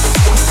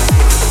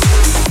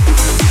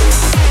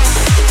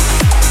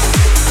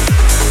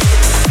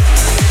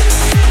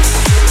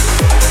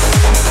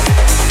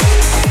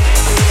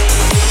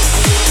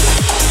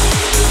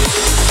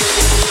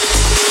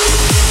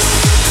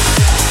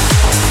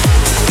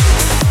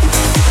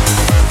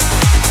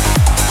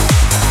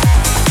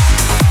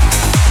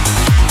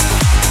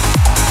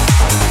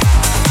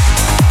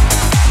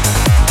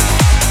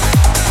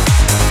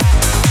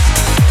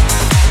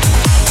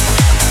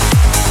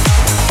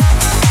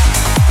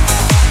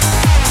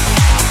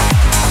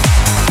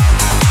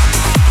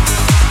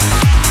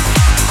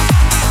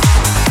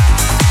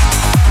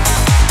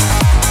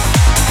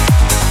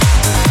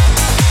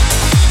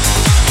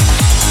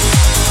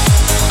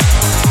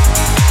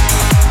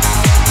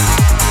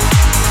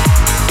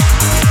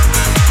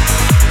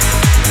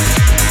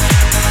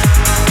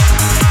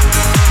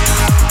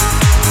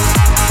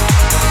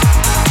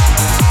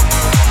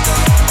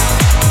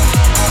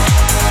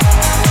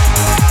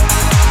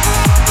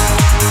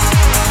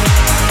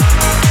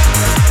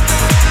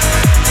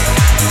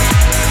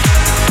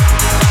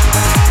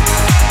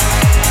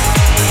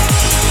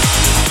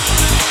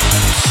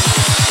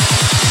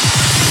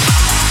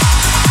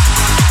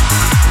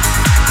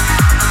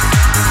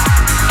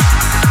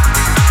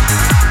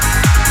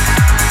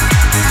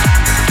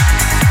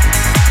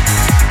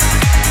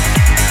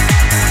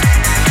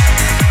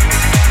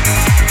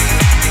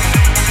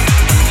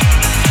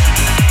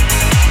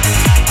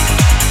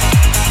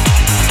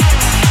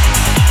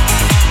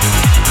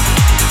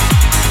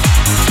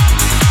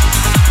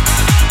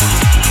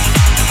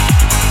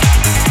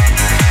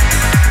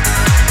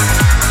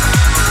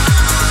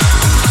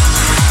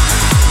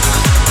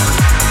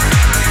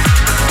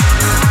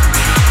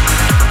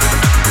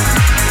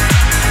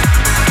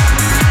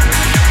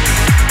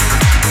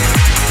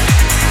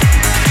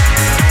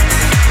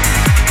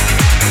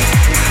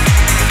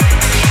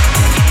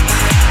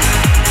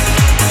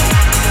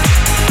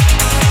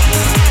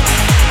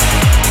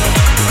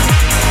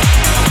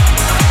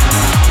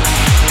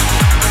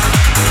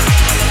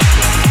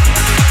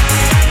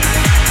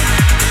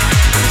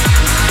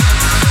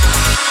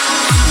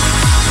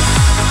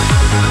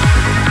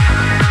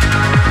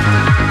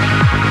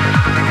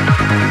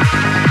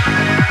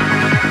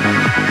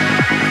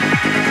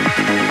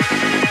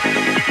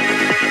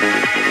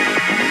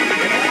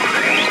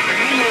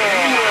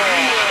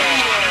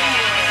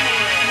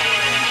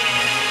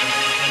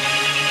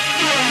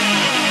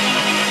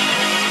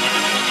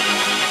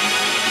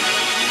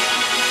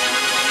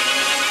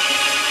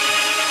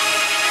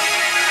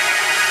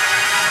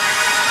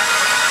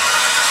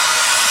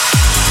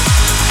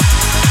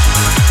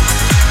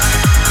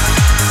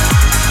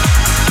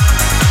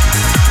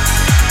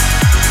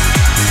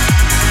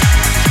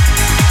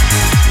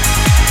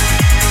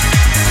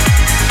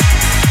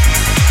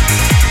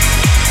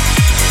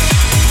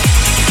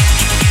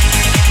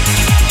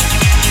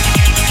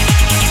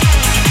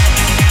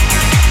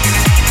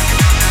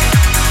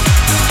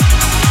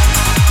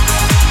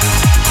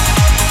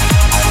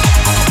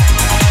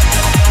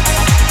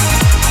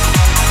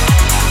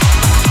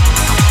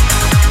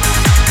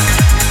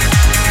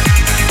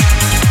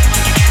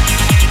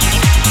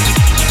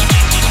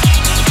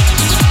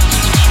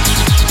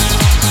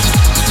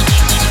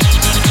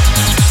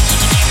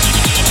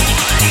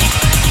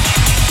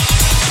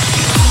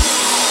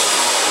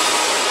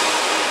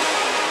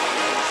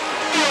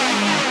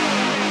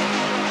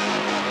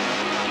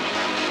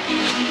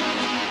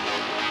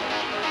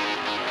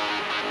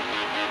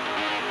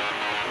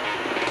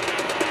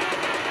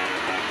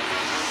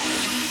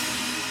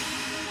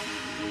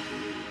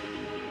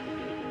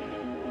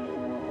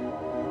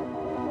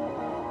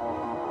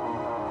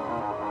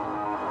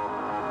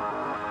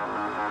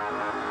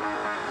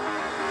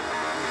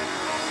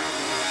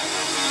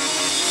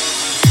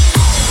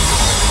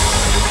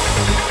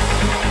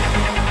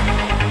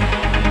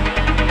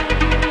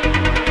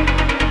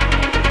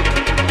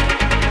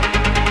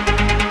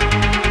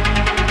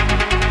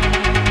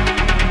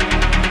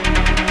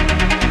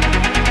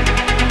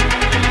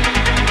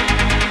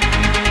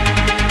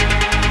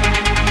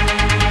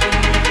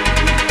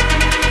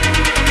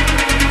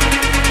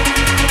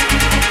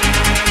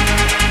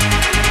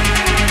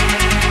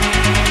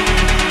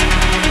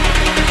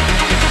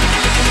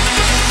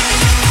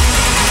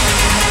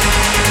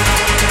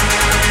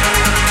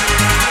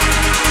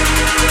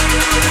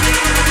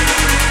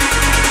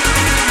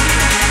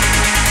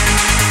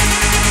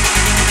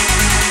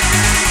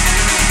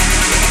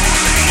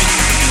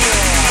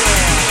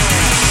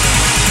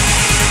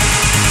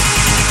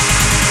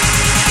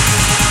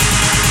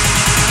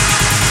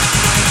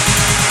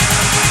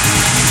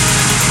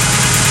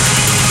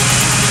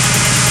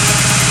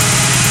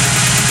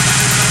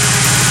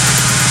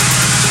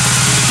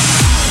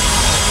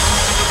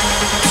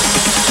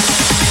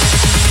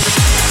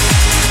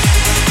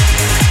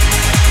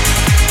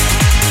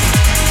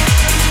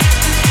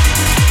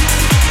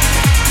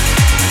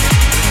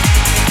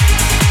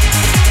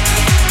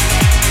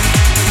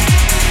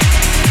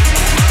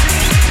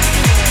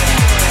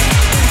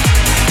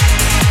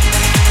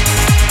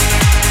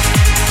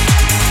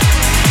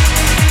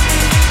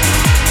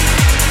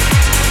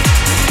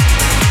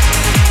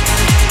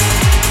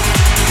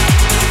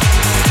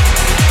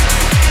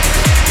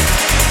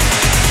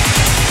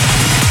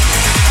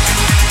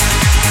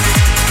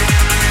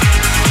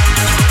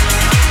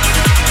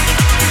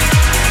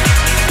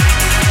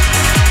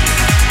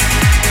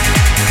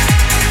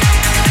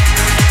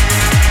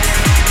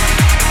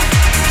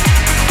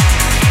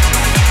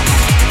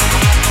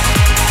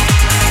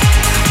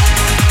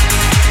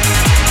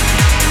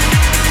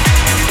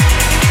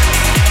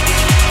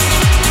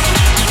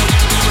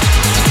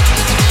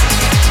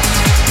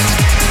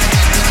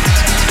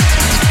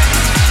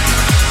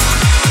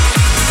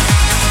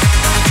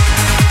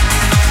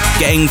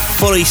 getting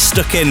fully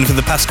stuck in for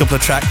the past couple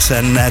of tracks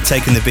and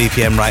taking the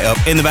BPM right up.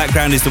 In the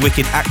background is the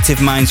wicked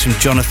Active Minds from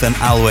Jonathan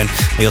Alwyn.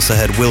 We also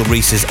heard Will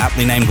Reese's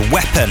aptly named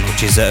Weapon,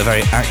 which is a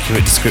very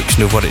accurate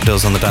description of what it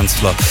does on the dance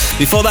floor.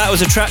 Before that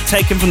was a track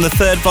taken from the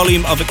third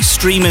volume of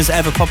Extreme's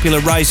ever-popular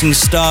Rising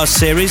Stars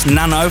series,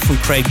 Nano from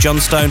Craig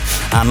Johnstone,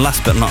 and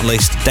last but not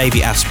least,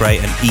 Davey Asprey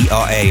and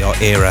ERA, or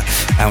Era,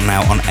 out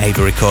now on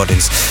Ava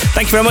Recordings.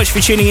 Thank you very much for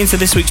tuning in to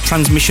this week's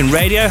Transmission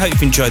Radio. Hope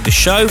you've enjoyed the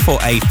show. For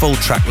a full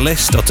track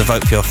list or to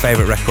vote for your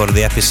favourite record of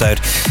the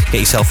episode, get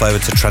yourself over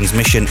to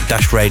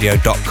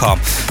transmission-radio.com.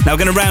 Now, we're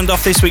going to round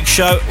off this week's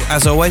show,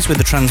 as always, with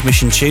the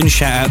Transmission tune.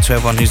 Shout out to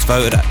everyone who's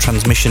voted at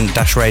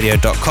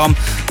transmission-radio.com.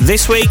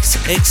 This week's,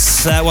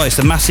 it's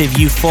the massive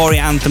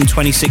Euphoria Anthem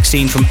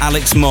 2016 from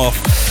Alex Morph,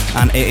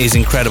 and it is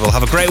incredible.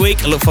 Have a great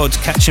week. I look forward to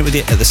catching up with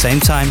you at the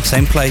same time,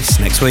 same place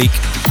next week.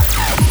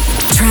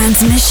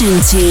 Transmission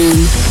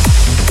tune.